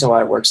main reason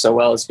why it works so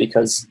well is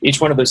because each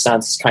one of those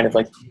sounds is kind of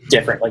like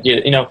different. Like, you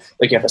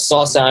have a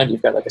saw sound,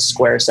 you've got like a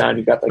square sound,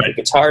 you've got like a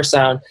guitar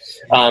sound.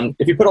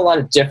 If you put a lot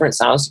of different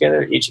sounds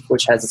together, each of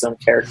which has its own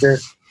character,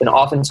 then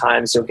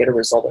oftentimes you'll get a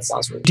result that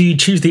sounds really good. Do you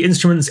choose the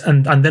instruments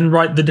and then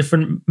write the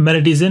different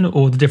melodies in,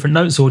 or the different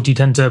notes, or do you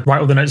tend to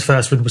write all the notes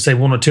first with, say,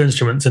 1 or 2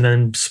 instruments, and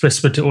then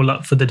split it all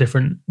up for the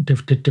different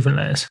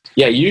layers?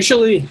 Yeah,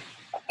 usually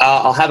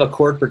I'll have a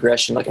chord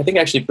progression. Like, I think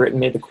actually Britton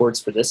made the chords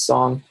for this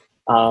song.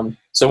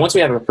 So once we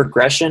have a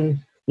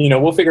progression,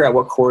 we'll figure out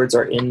what chords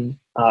are in,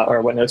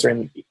 or what notes are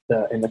in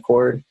the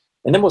chord,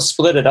 and then we'll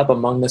split it up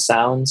among the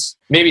sounds,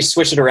 maybe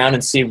switch it around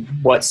and see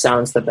what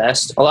sounds the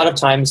best. A lot of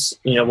times,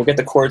 we'll get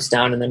the chords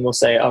down, and then we'll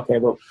say, okay,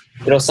 well,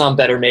 it'll sound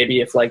better maybe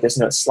if like this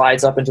note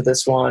slides up into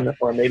this one,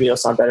 or maybe it'll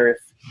sound better if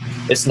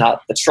it's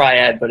not the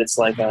triad, but it's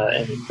like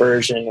an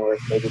inversion, or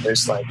maybe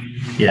there's like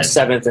a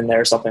seventh in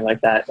there or something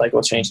like that. Like,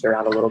 we'll change it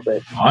around a little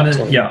bit.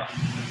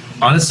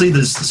 Honestly,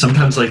 there's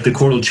sometimes like the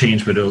chord will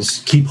change, but it'll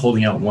keep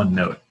holding out one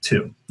note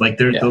too. Like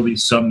there'll be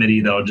some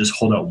MIDI that'll just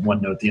hold out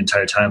one note the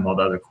entire time while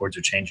the other chords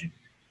are changing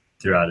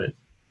throughout it.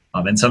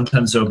 And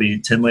sometimes there'll be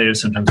 10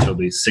 layers, sometimes there'll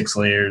be 6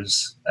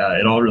 layers.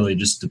 It all really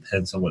just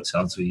depends on what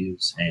sounds we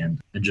use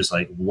and just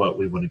like what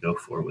we want to go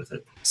for with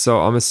it. So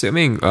I'm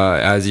assuming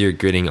as you're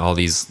getting all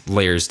these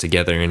layers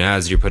together, and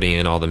as you're putting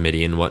in all the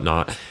MIDI and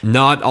whatnot,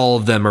 not all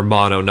of them are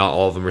mono, not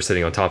all of them are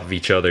sitting on top of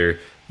each other.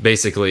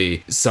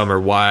 Basically, some are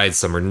wide,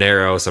 some are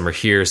narrow, some are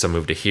here, some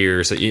move to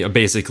here. So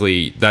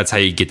basically, that's how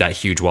you get that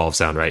huge wall of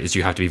sound, right? Is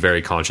you have to be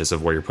very conscious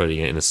of where you're putting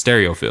it in a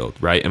stereo field,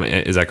 right?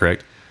 Is that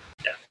correct?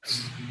 Yeah,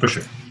 for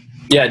sure.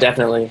 Yeah,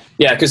 definitely.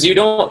 Yeah, because you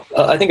don't.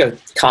 I think a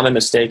common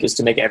mistake is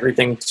to make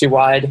everything too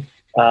wide.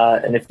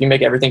 And if you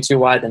make everything too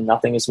wide, then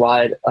nothing is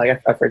wide. Like,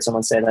 I've heard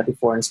someone say that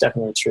before, and it's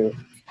definitely true.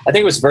 I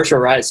think it was Virtual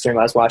Riot stream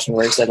I was watching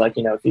where he said, like,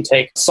 if you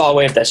take a saw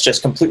wave that's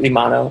just completely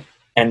mono,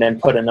 and then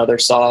put another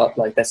saw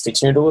like that's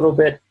detuned a little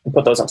bit and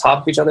put those on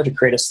top of each other to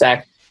create a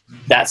stack.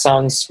 That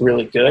sounds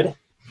really good,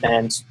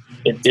 and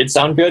it did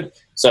sound good.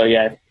 So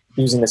yeah,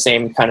 using the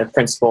same kind of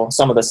principle,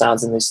 some of the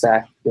sounds in this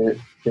stack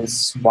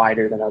is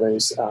wider than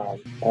others,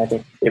 and I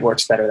think it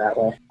works better that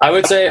way. I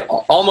would say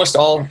almost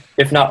all,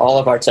 if not all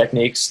of our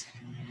techniques,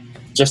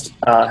 just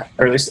or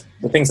at least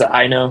the things that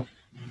I know,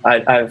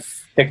 I've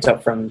picked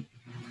up from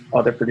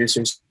other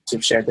producers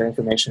who've shared their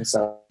information.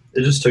 So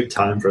it just took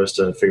time for us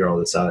to figure all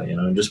this out,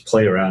 and just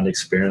play around,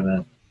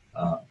 experiment.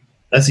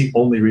 That's the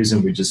only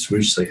reason we're just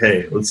like,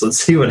 hey, let's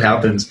see what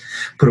happens.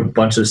 Put a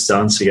bunch of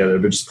sounds together,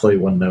 but just play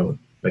one note,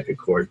 like a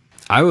chord.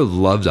 I would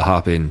love to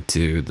hop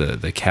into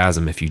the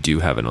Chasm if you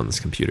do have it on this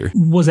computer.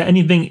 Was there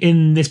anything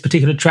in this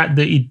particular track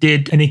that you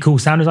did, any cool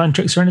sound design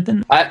tricks or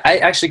anything? I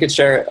actually could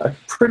share a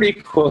pretty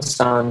cool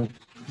sound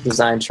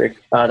design trick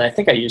that I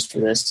think I used for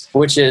this,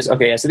 which is, so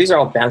these are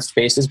all bounced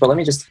basses, but let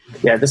me just,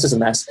 this is a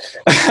mess.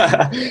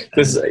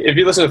 If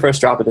you listen to the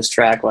first drop of this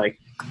track,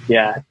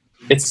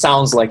 it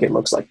sounds like it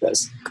looks like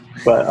this.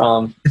 But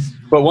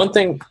one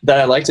thing that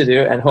I like to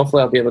do, and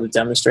hopefully I'll be able to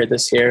demonstrate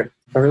this here,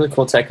 a really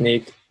cool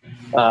technique.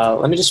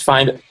 Let me just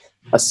find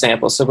a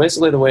sample. So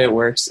basically the way it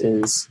works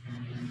is,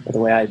 the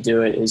way I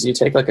do it is you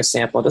take like a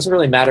sample. It doesn't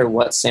really matter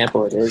what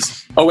sample it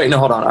is. Oh wait, no,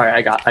 hold on. All right,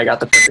 I got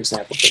the perfect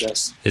sample for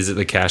this. Is it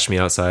the Cash Me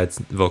Outside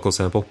vocal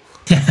sample?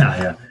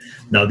 Yeah.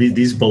 No,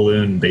 these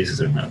balloon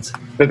basses are nuts.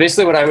 But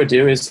basically what I would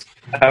do is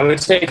I would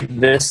take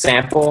this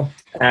sample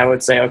and I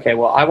would say, okay,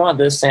 well, I want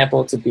this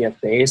sample to be a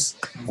bass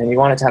and you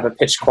want it to have a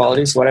pitch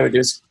quality. So what I would do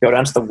is go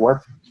down to the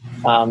warp,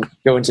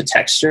 go into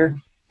texture,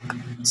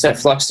 set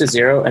flux to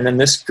 0, and then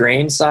this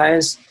grain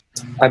size,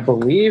 I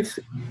believe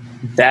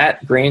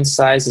that grain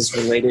size is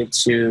related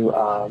to,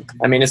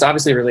 it's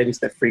obviously related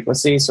to the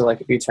frequency. So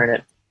like if you turn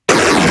it,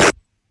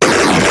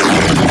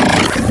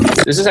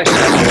 this is actually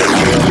not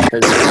really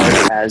because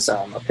it has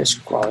a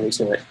pitch quality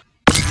to it.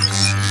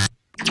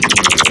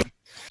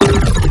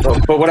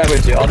 But what I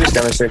would do, I'll just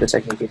demonstrate the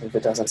technique even if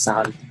it doesn't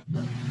sound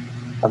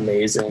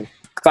amazing.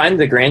 Find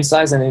the grain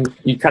size and then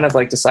you kind of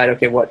like decide,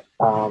 okay, what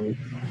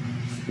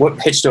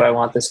pitch do I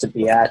want this to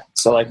be at?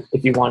 So like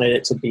if you wanted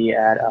it to be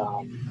at,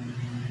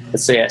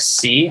 let's say a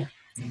C,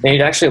 then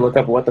you'd actually look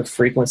up what the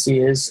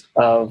frequency is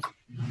of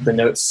the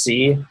note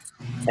C,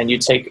 and you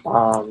take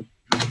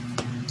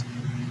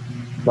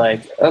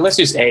let's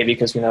use A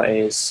because we know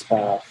A is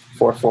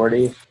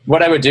 440.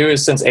 What I would do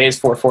is, since A is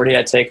 440,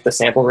 I'd take the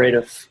sample rate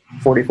of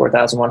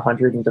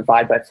 44,100 and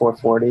divide by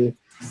 440,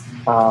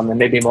 and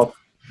maybe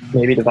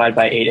divide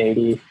by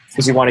 880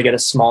 because you want to get a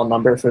small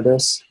number for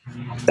this.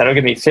 That'll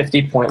give me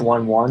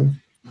 50.11.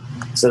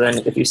 So then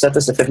if you set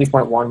this to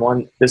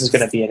 50.11, this is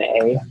going to be an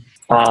A.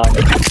 Now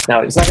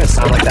it's not going to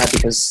sound like that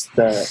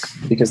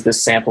because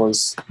this sample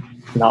is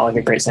not like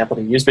a great sample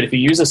to use. But if you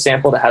use a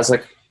sample that has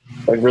like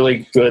a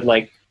really good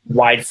like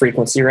wide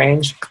frequency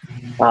range,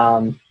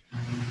 and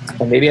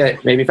maybe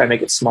if I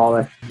make it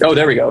smaller. Oh,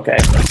 there we go. Okay,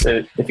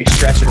 so if you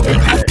stretch it a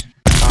little bit,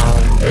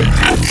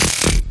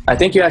 I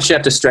think you actually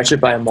have to stretch it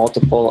by a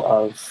multiple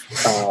of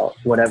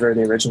whatever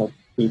the original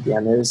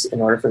BPM is in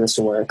order for this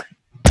to work.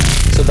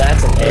 So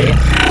that's an A,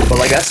 but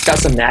like that's got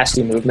some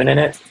nasty movement in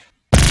it.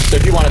 So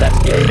if you wanted that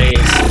to be a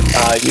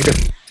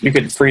bass, you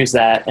could freeze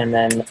that, and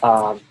then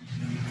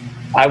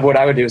what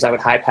I would do is I would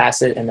high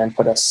pass it and then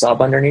put a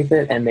sub underneath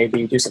it, and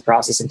maybe do some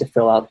processing to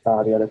fill out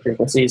the other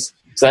frequencies.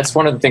 So that's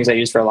one of the things I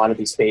use for a lot of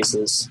these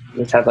basses,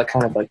 which have like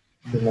kind of like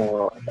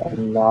a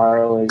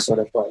gnarly sort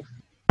of like.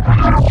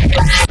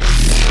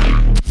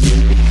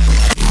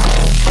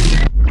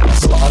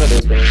 A lot of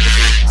those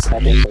basses I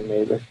think are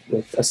made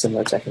with a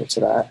similar technique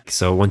to that.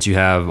 So once you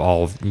have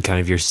all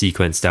kind of your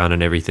sequence down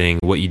and everything,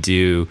 what you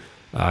do,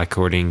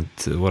 according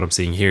to what I'm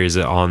seeing here, is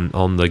that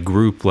on the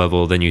group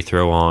level, then you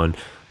throw on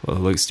what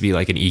looks to be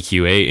like an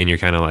EQ8, and you're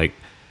kind of like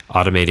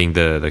automating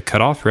the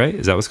cutoff, right?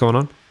 Is that what's going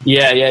on?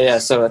 Yeah.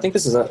 So I think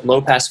this is a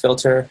low pass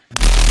filter.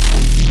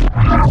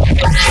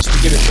 Just to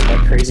give it some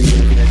like crazy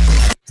movement.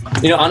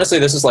 Honestly,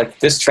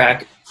 this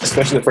track,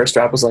 especially the first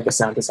drop, was like a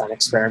sound design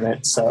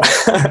experiment. So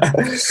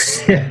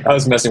I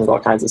was messing with all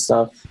kinds of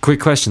stuff. Quick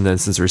question then,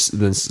 since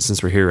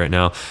we're here right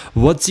now,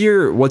 what's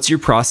your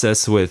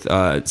process with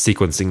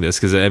sequencing this?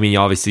 Because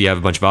obviously you have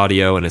a bunch of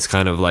audio, and it's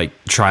kind of like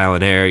trial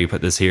and error. You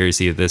put this here, you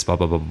see this, blah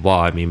blah blah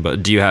blah blah.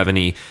 But do you have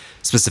any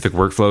specific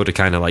workflow to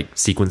kind of like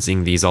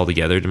sequencing these all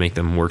together to make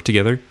them work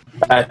together?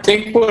 I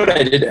think what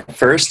I did at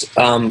first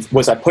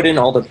was I put in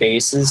all the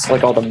basses,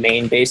 like all the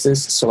main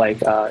basses. So like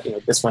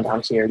this one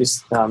down here,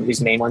 these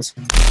main ones,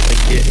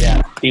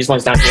 these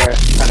ones down here,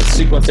 kind of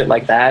sequence it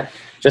like that,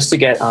 just to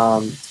get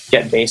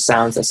bass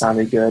sounds that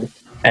sounded good.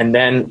 And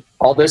then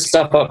all this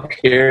stuff up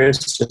here is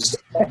just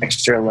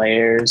extra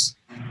layers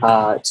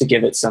to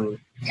give it some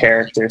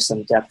character,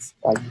 some depth,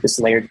 like this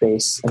layered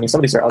bass. Some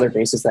of these are other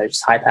basses that I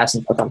just high pass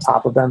and put on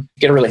top of them,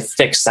 get a really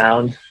thick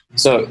sound.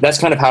 So that's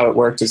kind of how it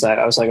worked, is that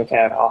I was like, okay,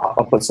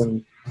 I'll put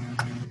some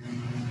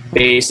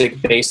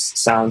basic bass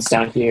sounds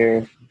down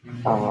here,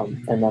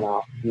 and then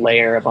I'll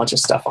layer a bunch of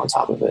stuff on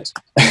top of it.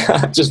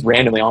 Just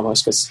randomly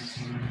almost, because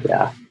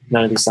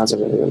none of these sounds are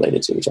really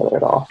related to each other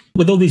at all.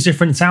 With all these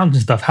different sounds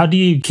and stuff, how do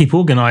you keep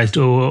organized?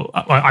 Or,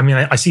 I mean,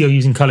 I see you're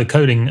using color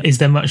coding. Is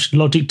there much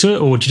logic to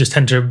it, or do you just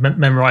tend to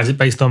memorize it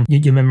based on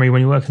your memory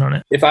when you're working on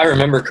it? If I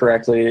remember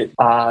correctly,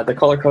 the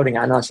color coding,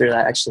 I'm not sure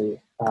that actually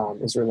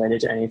is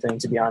related to anything,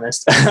 to be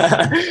honest.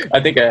 I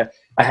think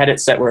I had it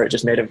set where it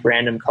just made a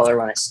random color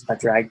when I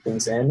dragged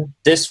things in.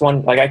 This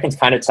one, like I can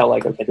kind of tell,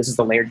 like, okay, this is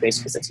the layered bass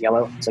because it's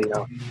yellow.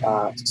 So,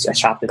 I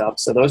chopped it up.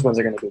 So those ones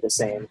are going to be the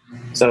same.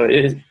 So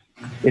it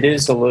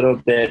is a little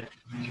bit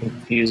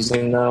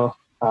confusing though.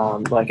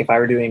 Like if I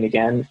were doing it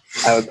again,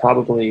 I would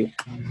probably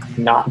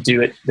not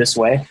do it this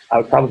way. I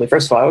would probably,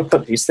 first of all, I would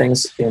put these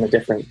things in a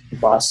different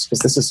bus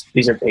because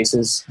these are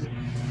basses.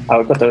 I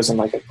would put those in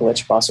like a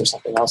glitch bus or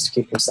something else to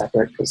keep them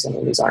separate because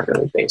these aren't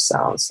really bass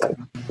sounds like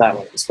that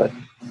one is, but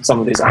some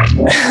of these aren't.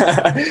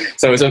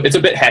 So it's a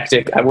bit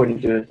hectic. I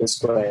wouldn't do it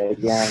this way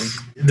again.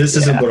 This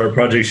isn't what our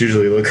projects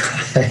usually look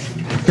like.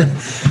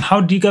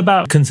 How do you go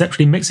about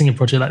conceptually mixing a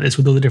project like this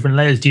with all the different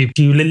layers? Do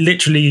you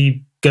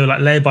literally go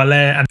like layer by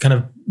layer and kind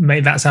of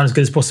make that sound as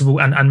good as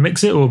possible and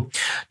mix it, or do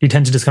you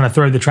tend to just kind of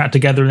throw the track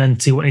together and then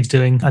see what needs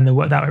doing and then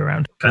work that way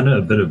around? Kind of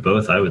a bit of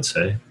both, I would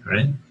say,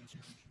 right?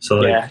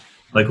 So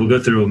like we'll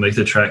go through, we'll make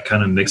the track,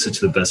 kind of mix it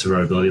to the best of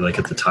our ability, like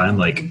at the time,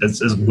 like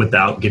it's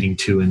without getting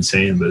too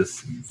insane with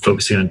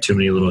focusing on too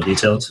many little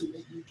details.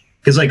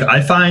 Because like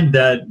I find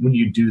that when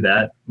you do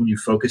that, when you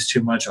focus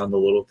too much on the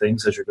little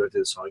things as you're going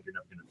through the song, you're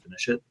never going to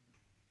finish it.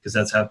 Because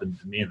that's happened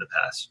to me in the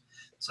past.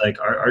 It's like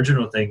our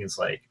general thing is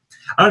like,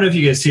 I don't know if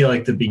you guys see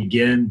like the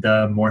begin,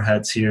 the more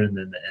hats here, and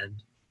then the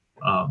end.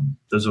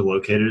 Those are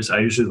locators. I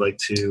usually like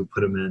to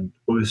put them in.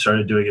 What we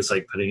started doing is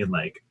like putting in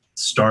like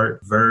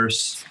start,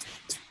 verse.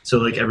 So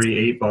like every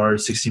 8 bar,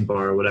 16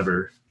 bar, or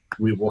whatever,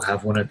 we will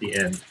have one at the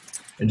end.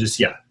 And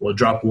just, we'll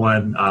drop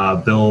one,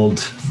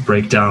 build,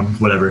 breakdown,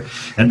 whatever.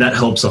 And that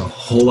helps a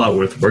whole lot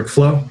with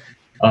workflow.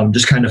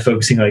 Just kind of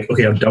focusing like,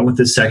 okay, I'm done with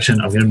this section.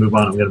 I'm going to move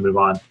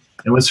on.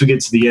 And once we get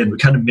to the end, we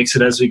kind of mix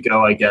it as we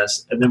go, I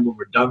guess. And then when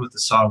we're done with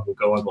the song, we'll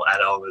go on, we'll add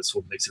elements,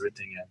 we'll mix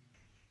everything in.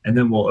 And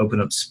then we'll open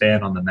up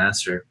span on the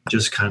master.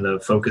 Just kind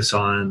of focus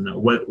on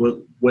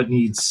what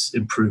needs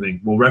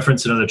improving. We'll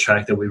reference another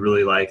track that we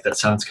really like that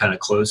sounds kind of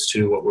close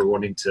to what we're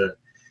wanting to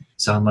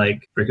sound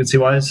like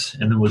frequency-wise.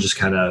 And then we'll just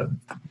kind of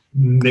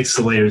mix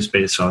the layers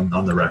based on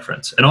the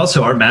reference. And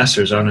also our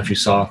masters, I don't know if you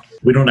saw,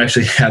 we don't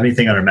actually have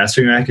anything on our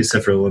mastering rack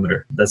except for a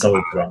limiter. That's all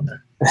we put on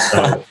there.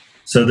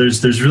 So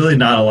there's really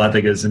not a lot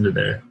that goes into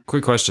there.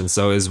 Quick question.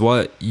 So is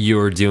what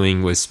you're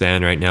doing with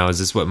Span right now, is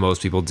this what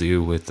most people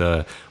do with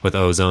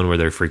Ozone where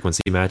they're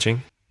frequency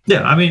matching?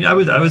 Yeah, I mean, I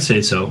would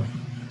say so,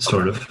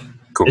 sort of.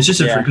 Cool. It's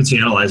just a frequency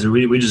analyzer.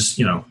 We just,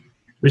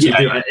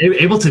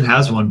 Ableton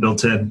has one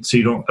built in, so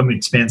you don't, I mean,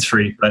 Span's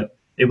free, but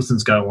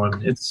Ableton's got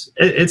one. It's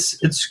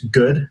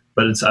good,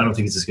 but I don't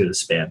think it's as good as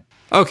Span.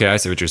 Okay, I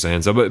see what you're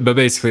saying. So, but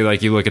basically,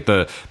 like you look at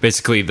the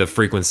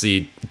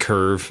frequency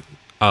curve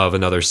of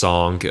another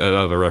song,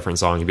 of a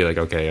reference song, you'd be like,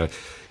 okay,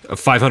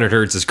 500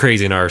 hertz is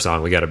crazy in our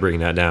song. We got to bring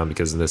that down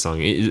because in this song.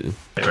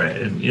 Right.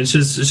 And it's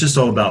just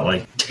all about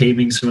like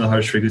taming some of the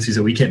harsh frequencies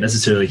that we can't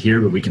necessarily hear,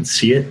 but we can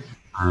see it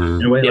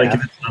in a way. Like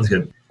if it sounds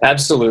good.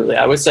 Absolutely.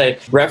 I would say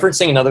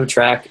referencing another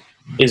track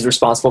is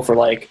responsible for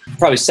like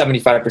probably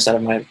 75%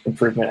 of my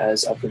improvement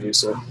as a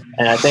producer.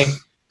 And I think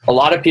a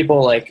lot of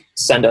people like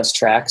send us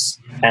tracks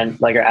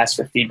and like are asked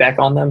for feedback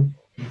on them.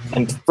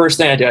 And the first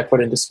thing I do, I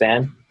put into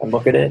Span and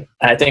look at it.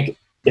 And I think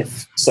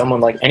if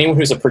someone, like anyone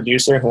who's a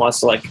producer who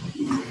wants to like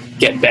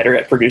get better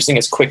at producing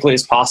as quickly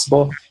as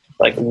possible,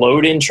 like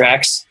load in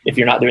tracks. If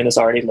you're not doing this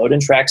already, load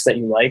in tracks that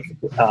you like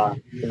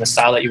in the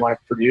style that you want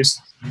to produce.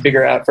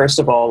 Figure out, first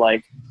of all,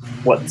 like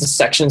what the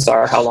sections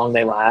are, how long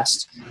they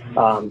last.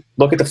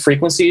 Look at the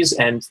frequencies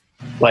and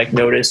like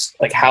notice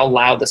like how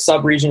loud the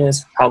sub region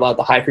is, how loud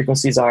the high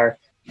frequencies are,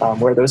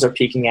 where those are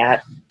peaking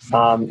at,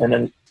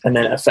 and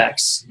then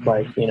effects,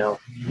 like,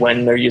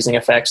 when they're using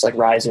effects like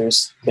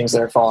risers, things that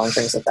are falling,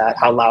 things like that,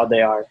 how loud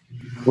they are.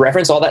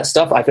 Reference all that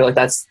stuff. I feel like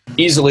that's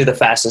easily the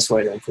fastest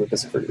way to improve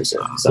as a producer.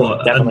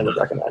 So definitely would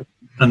recommend.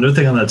 Another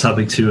thing on that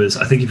topic too is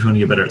I think if you want to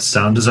get better at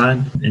sound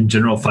design in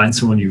general, find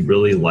someone you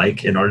really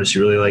like, an artist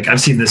you really like. I've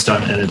seen this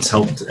done and it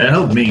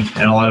helped me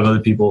and a lot of other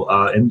people,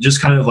 and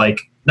just kind of like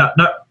not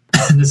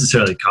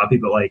necessarily copy,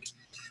 but like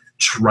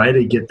try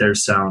to get their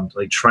sound,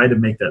 like try to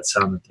make that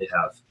sound that they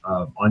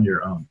have on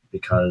your own,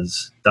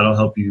 because that'll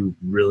help you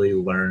really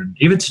learn.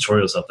 Even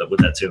tutorials help with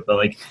that too, but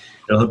like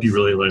it'll help you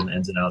really learn the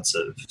ins and outs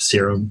of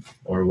Serum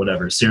or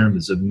whatever. Serum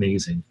is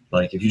amazing.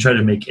 Like if you try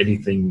to make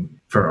anything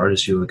for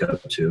artists you look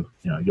up to,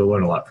 you'll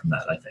learn a lot from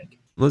that, I think.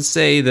 Let's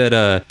say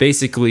that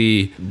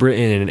basically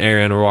Britton and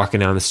Aaron are walking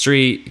down the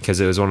street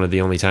because it was one of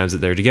the only times that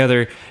they're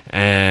together,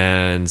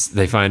 and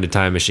they find a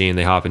time machine.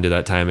 They hop into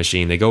that time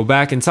machine. They go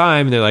back in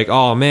time, and they're like,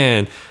 oh,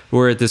 man,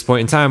 we're at this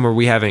point in time where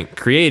we haven't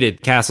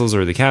created Castles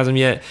or the Chasm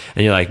yet.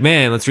 And you're like,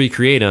 man, let's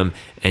recreate them.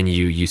 And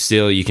you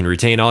can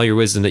retain all your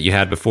wisdom that you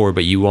had before,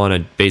 but you want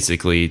to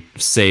basically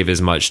save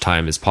as much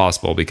time as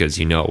possible because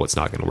you know what's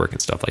not going to work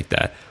and stuff like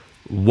that.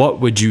 What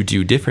would you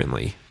do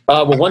differently?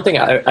 Well, one thing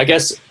I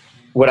guess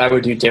what I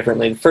would do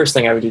differently, the first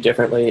thing I would do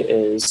differently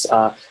is,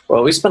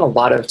 we spent a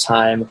lot of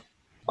time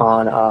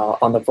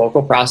on the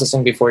vocal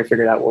processing before we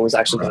figured out what was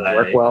actually going to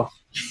work well.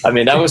 I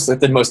mean, that was like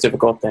the most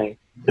difficult thing.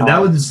 And that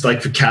was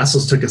like, for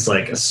Castles, took us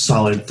like a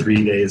solid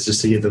 3 days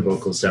just to get the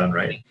vocals down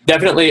right.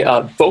 Definitely,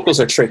 vocals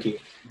are tricky.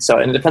 So,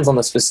 and it depends on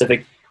the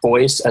specific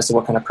voice as to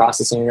what kind of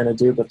processing you're going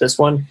to do. But this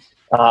one,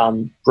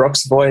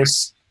 Brooke's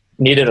voice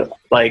needed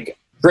like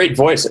great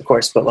voice, of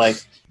course, but like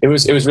it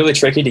was really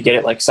tricky to get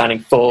it like sounding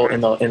full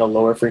in the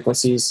lower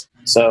frequencies.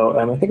 So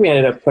I think we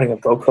ended up putting a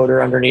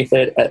vocoder underneath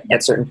it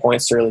at certain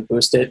points to really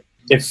boost it.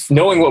 If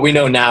knowing what we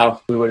know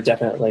now, we would have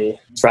definitely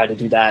tried to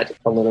do that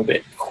a little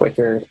bit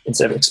quicker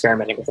instead of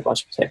experimenting with a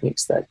bunch of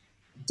techniques that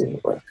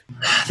didn't work.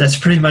 That's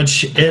pretty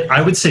much it.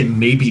 I would say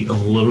maybe a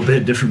little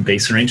bit different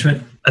bass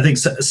arrangement. I think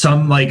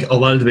some, like a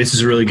lot of the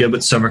basses are really good,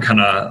 but some are kind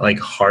of like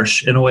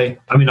harsh in a way.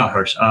 I mean, not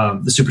harsh.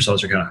 The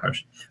supercells are kind of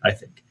harsh, I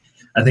think.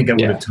 I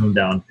would have toned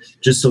down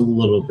just a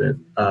little bit,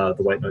 the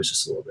white noise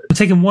just a little bit. I'm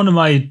taking one of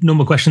my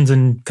normal questions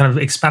and kind of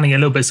expanding it a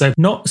little bit. So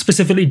not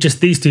specifically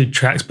just these two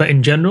tracks, but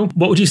in general,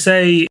 what would you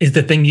say is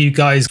the thing you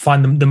guys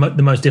find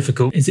the most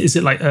difficult? Is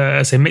it like,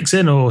 say,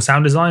 mixing or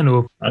sound design?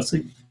 Or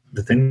honestly,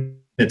 the thing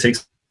that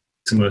takes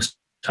the most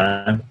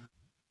time,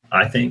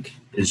 I think,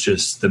 is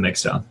just the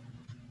mix down.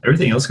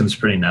 Everything else comes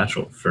pretty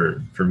natural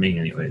for me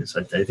anyways.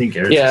 I think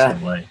Eric's the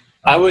same way.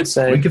 I would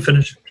say we could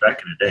finish a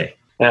track in a day.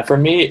 Yeah, for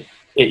me,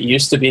 it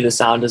used to be the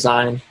sound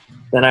design.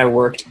 Then I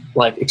worked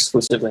like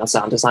exclusively on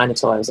sound design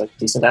until I was like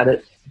decent at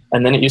it.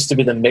 And then it used to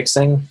be the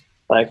mixing.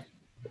 Like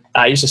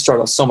I used to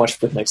struggle so much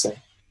with mixing.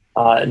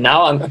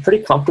 Now I'm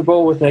pretty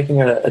comfortable with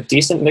making a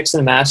decent mix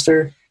and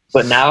master.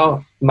 But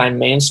now my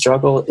main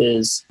struggle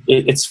is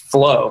it's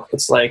flow.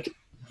 It's like,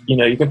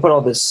 you can put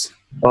all this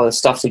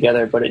stuff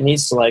together, but it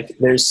needs to like,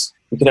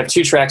 you could have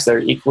two tracks that are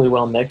equally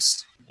well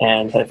mixed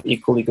and have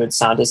equally good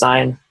sound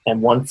design,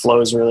 and one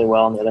flows really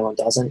well and the other one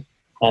doesn't.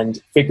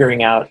 And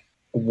figuring out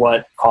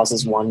what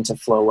causes one to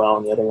flow well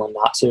and the other one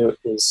not to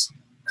is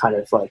kind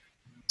of like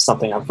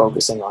something I'm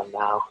focusing on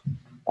now.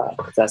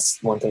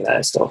 That's one thing that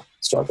I still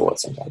struggle with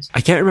sometimes.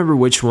 I can't remember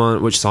which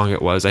song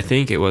it was. I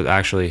think it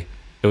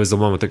was the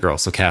one with the girl,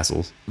 so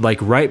Castles. Like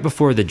right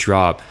before the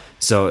drop,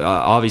 so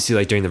obviously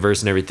like during the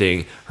verse and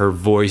everything, her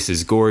voice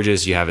is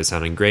gorgeous, you have it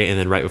sounding great, and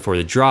then right before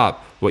the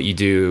drop, what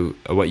you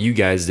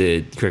guys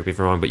did, correct me if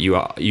I'm wrong, but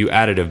you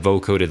added a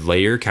vocoded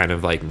layer kind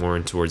of like more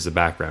in towards the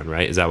background,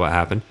 right? Is that what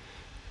happened?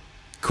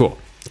 Cool.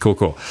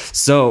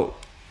 So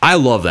I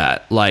love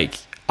that. Like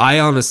I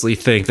honestly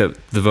think that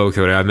the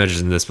vocoder, I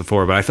mentioned this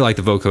before, but I feel like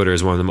the vocoder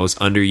is one of the most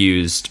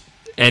underused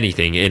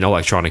anything in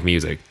electronic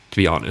music, to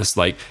be honest.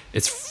 Like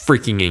it's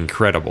freaking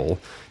incredible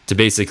to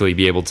basically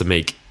be able to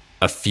make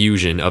a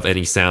fusion of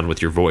any sound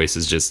with your voice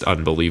is just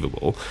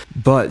unbelievable.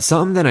 But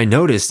something that I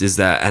noticed is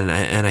that,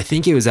 and I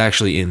think it was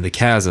actually in the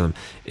Chasm,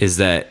 is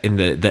that in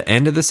the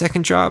end of the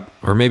second drop,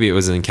 or maybe it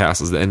was in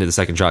Castles, the end of the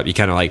second drop, you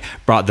kind of like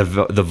brought the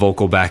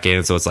vocal back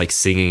in, so it's like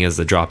singing as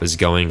the drop is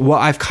going.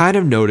 What I've kind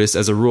of noticed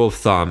as a rule of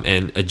thumb,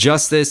 and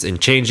adjust this and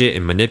change it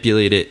and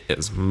manipulate it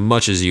as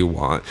much as you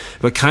want,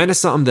 but kind of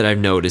something that I've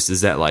noticed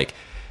is that like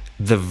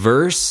the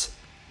verse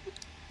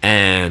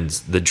and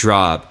the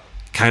drop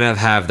kind of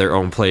have their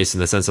own place in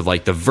the sense of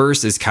like the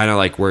verse is kind of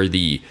like where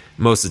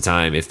most of the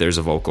time, if there's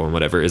a vocal and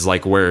whatever, is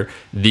like where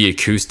the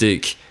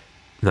acoustic,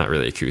 not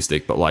really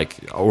acoustic, but like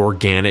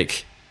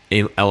organic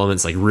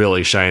elements like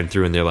really shine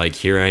through, and they're like,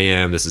 here I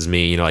am, this is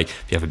me. Like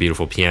if you have a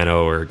beautiful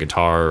piano or a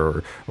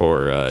guitar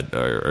or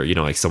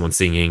like someone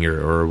singing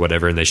or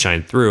whatever, and they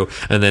shine through.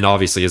 And then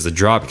obviously as the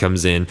drop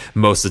comes in,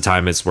 most of the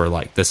time it's where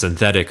like the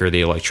synthetic or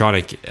the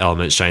electronic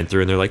elements shine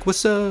through, and they're like,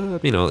 what's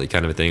up, kind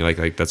of a thing.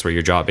 Like that's where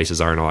your drop basses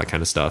are and all that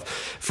kind of stuff.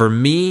 For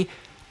me,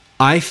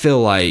 I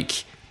feel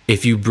like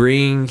if you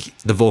bring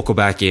the vocal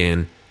back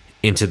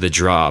into the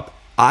drop,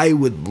 I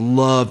would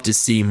love to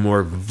see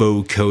more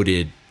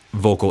vocoded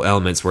vocal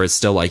elements where it's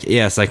still like,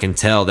 yes, I can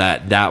tell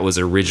that was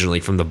originally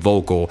from the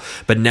vocal,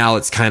 but now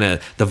it's kind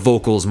of the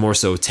vocals more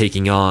so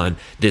taking on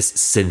this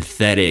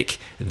synthetic,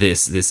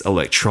 this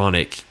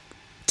electronic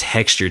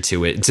texture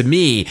to it. And to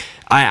me,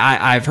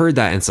 I've heard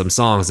that in some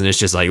songs, and it's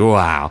just like,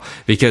 wow,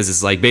 because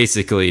it's like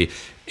basically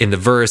in the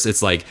verse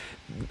it's like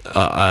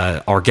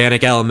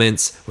organic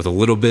elements with a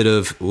little bit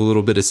of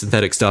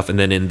synthetic stuff, and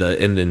then in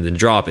the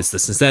drop it's the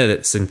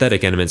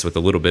synthetic elements with a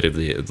little bit of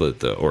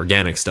the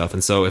organic stuff.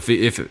 And so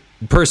if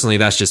personally,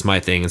 that's just my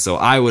thing, and so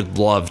I would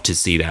love to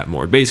see that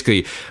more.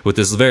 Basically, with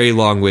this very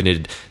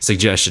long-winded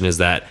suggestion is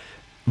that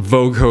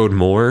vocode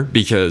more,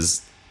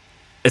 because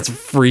it's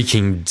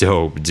freaking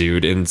dope,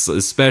 dude, and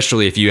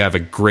especially if you have a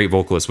great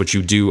vocalist, which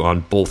you do on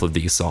both of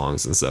these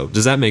songs. And so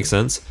does that make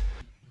sense?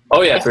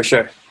 Oh yeah, for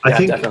sure. Yeah,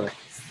 definitely.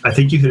 I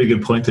think you hit a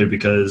good point there,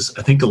 because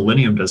I think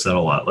Illenium does that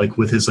a lot, like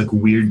with his like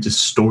weird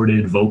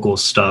distorted vocal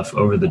stuff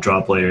over the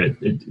drop layer.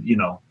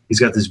 He's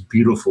got this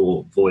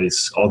beautiful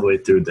voice all the way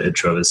through the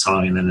intro of his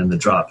song, and then in the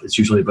drop it's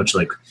usually a bunch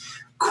of like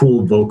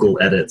cool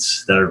vocal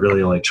edits that are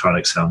really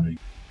electronic sounding.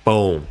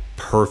 Boom.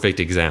 Perfect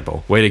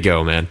example. Way to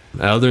go, man.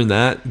 Other than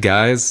that,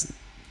 guys,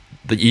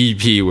 the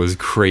EP was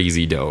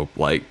crazy dope.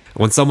 Like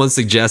When someone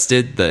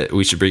suggested that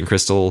we should bring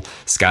Crystal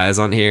Skies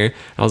on here,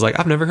 I was like,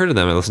 I've never heard of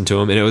them. I listened to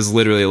them, and it was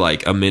literally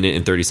like a minute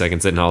and 30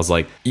 seconds in, and I was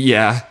like,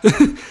 yeah.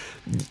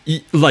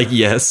 Like,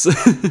 yes.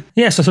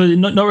 Yeah, so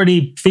not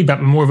really feedback,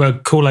 but more of a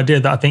cool idea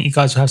that I think you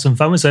guys will have some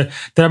fun with. So did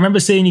I remember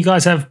seeing you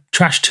guys have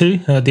Trash 2,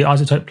 the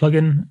Isotope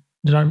plugin?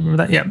 Did I remember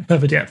that? Yeah,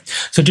 perfect, yeah.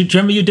 So do you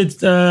remember you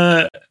did,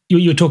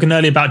 you were talking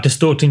earlier about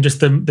distorting just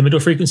the middle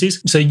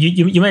frequencies? So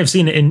you may have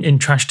seen it in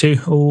Trash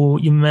 2, or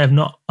you may have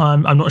not,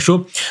 I'm not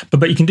sure.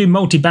 But you can do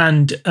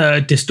multi-band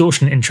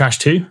distortion in Trash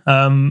 2.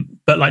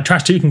 But like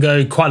Trash 2 can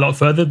go quite a lot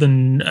further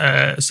than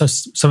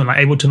something like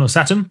Ableton or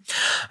Saturn,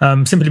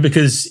 simply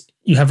because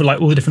you have like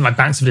all the different like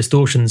banks of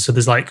distortions. So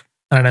there's like,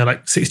 I don't know,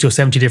 like 60 or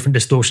 70 different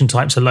distortion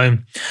types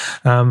alone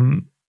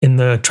in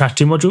the Trash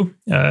 2 module.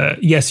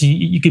 Yes,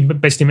 you can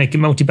basically make it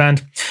multi-band.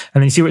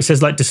 And then you see where it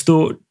says like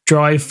distort,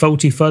 drive,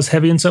 faulty, fuzz,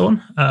 heavy, and so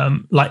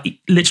on. Like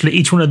literally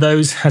each one of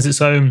those has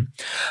its own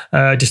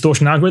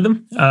distortion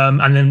algorithm.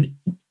 And then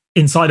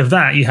inside of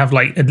that, you have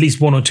like at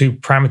least one or two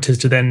parameters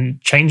to then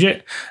change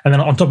it. And then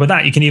on top of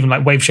that, you can even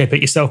like wave shape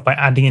it yourself by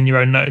adding in your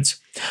own nodes.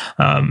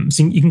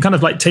 So you can kind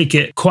of like take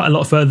it quite a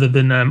lot further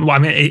than, I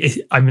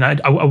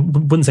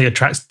wouldn't say your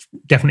tracks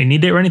definitely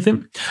need it or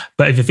anything,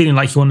 but if you're feeling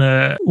like you want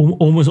to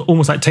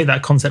almost like take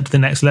that concept to the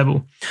next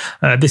level,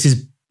 this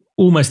is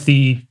almost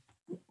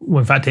well,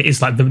 in fact, it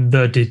is like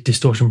the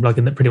distortion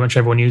plugin that pretty much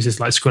everyone uses,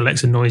 like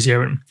Skrillex and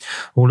Noisier and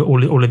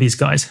all of these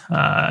guys.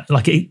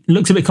 Like it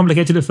looks a bit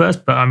complicated at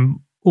first, but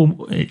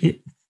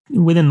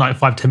within like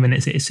 5-10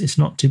 minutes, it's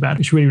not too bad.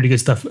 It's really, really good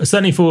stuff.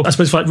 Certainly for, I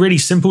suppose, for like really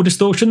simple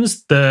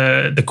distortions,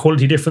 the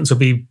quality difference will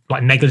be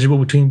like negligible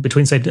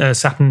between say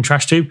Saturn and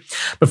Trash 2.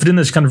 But for doing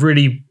those kind of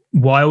really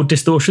wild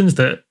distortions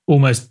that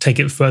almost take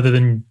it further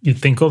than you'd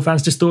think of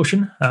as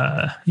distortion,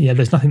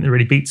 there's nothing that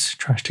really beats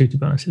Trash 2, to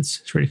be honest.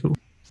 It's really cool.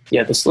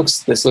 Yeah, this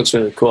looks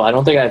really cool. I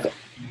don't think I've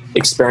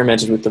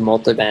experimented with the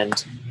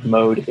multiband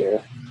mode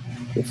here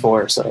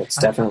before, so it's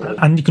definitely.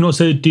 And you can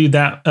also do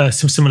that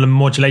some similar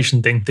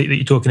modulation thing that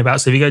you're talking about.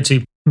 So if you go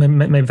to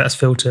maybe that's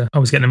filter, I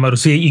was getting a model.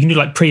 So you can do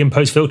like pre and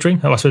post filtering.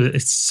 I suppose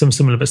it's some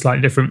similar but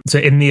slightly different. So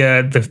in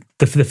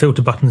the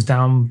filter buttons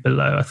down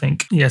below, I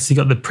think, yes, you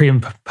got the pre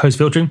and post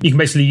filtering. You can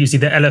basically use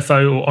either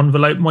LFO or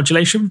envelope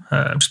modulation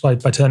just by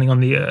turning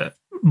on the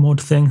mod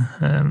thing.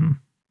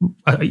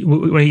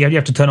 You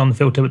have to turn on the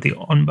filter with the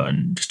on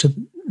button just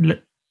to.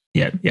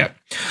 Yeah,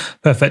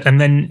 perfect.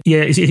 And then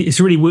it's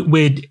a really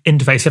weird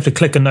interface. You have to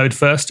click a node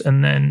first,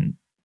 and then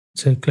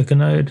click a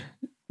node.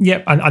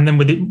 Yep, and then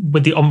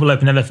with the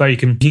envelope and LFO, you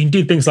can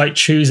do things like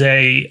choose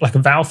a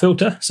vowel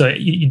filter. So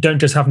you don't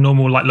just have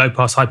normal like low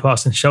pass, high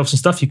pass, and shelves and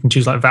stuff. You can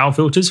choose like vowel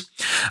filters,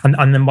 and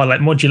then by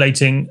like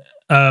modulating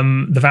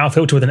the vowel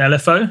filter with an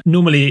LFO.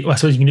 Normally, I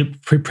suppose you can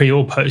do pre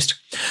or post.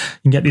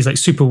 You can get these like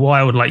super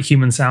wild, like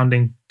human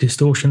sounding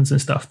distortions and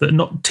stuff that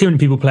not too many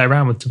people play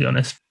around with, to be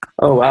honest.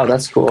 Oh wow,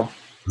 that's cool.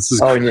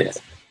 Yeah.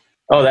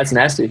 Oh, that's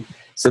nasty.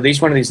 So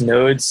each one of these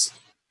nodes.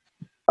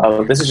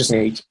 Oh, this is just an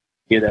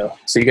EQ though,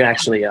 so you can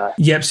actually.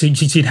 Yep. So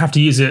you'd have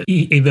to use it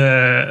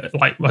either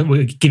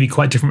we'll give you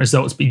quite different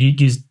results, but you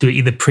do it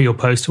either pre or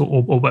post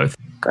or both.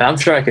 I'm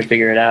sure I could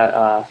figure it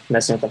out,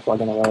 messing with the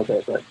plugin a little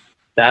bit, but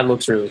that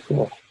looks really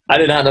cool. I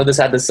did not know this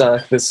had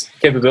this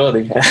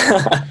capability.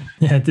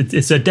 Yeah,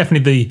 it's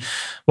definitely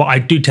what I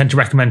do tend to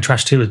recommend.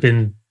 Trash 2 has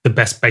been the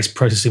best bass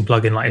processing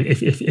plugin. Like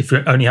if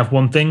you only have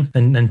one thing,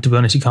 then to be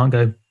honest, you can't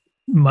go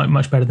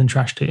much better than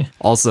Trash 2.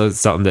 Also,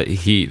 something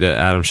that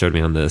Adam showed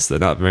me on this that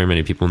not very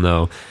many people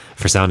know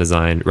for sound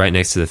design, right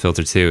next to the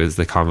filter 2 is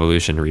the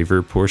convolution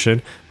reverb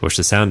portion, which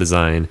the sound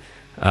design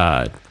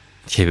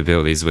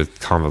capabilities with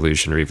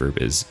convolution reverb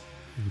is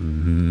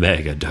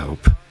mega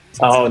dope.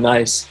 Oh,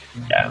 nice.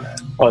 Yeah.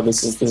 Oh,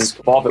 this is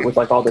all with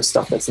like all this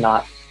stuff that's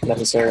not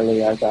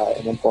necessarily like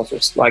an impulse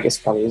response. Well, I guess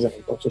it probably is an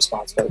impulse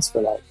response, but it's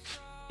for like.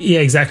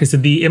 Yeah, exactly. So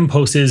the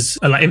impulses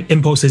are like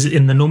impulses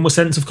in the normal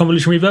sense of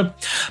convolution reverb,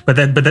 but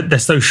they're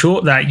so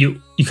short that you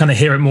kind of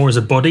hear it more as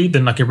a body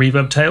than like a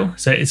reverb tail.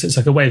 So it's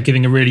like a way of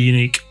giving a really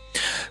unique,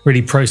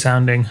 really pro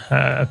sounding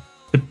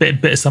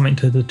bit of something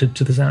to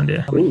the sound.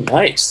 Yeah. Ooh,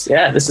 nice.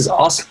 Yeah, this is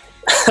awesome.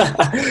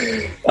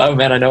 Oh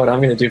man, I know what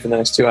I'm going to do for the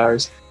next 2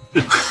 hours.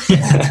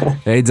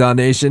 Hey DAW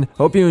Nation,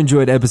 hope you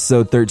enjoyed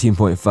episode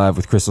 13.5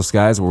 with Crystal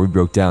Skies, where we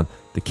broke down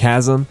the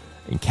Chasm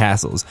and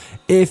Castles.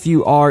 If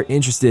you are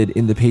interested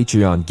in the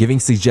Patreon, giving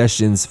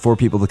suggestions for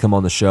people to come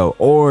on the show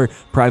or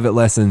private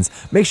lessons,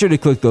 make sure to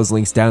click those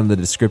links down in the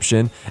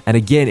description. And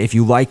again, if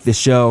you like the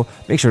show,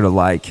 make sure to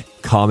like,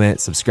 comment,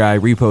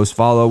 subscribe, repost,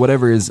 follow,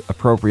 whatever is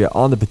appropriate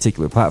on the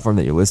particular platform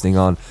that you're listening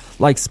on,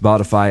 like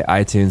Spotify,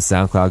 iTunes,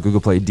 SoundCloud,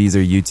 Google Play,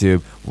 Deezer,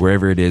 YouTube,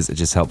 wherever it is. It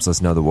just helps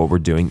us know that what we're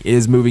doing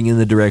is moving in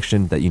the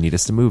direction that you need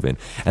us to move in.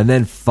 And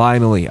then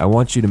finally, I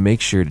want you to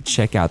make sure to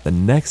check out the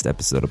next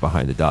episode of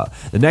Behind the DAW.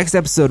 The next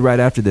episode right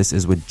after this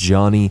is with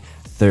Johnny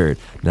Third.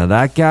 Now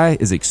that guy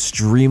is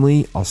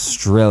extremely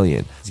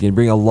Australian. He's going to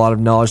bring a lot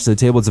of knowledge to the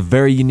table. It's a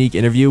very unique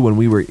interview. When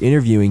we were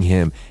interviewing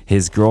him,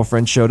 his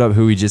girlfriend showed up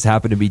who we just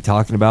happened to be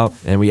talking about,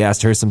 and we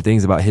asked her some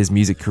things about his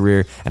music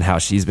career and how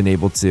she's been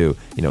able to,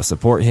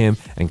 support him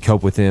and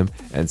cope with him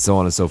and so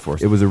on and so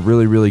forth. It was a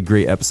really, really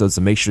great episode,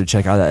 so make sure to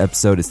check out that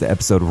episode. It's the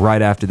episode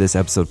right after this,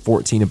 episode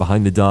 14 of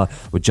Behind the DAW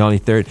with Johnny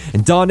Third.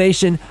 And DAW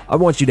Nation, I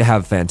want you to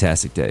have a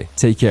fantastic day.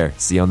 Take care.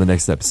 See you on the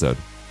next episode.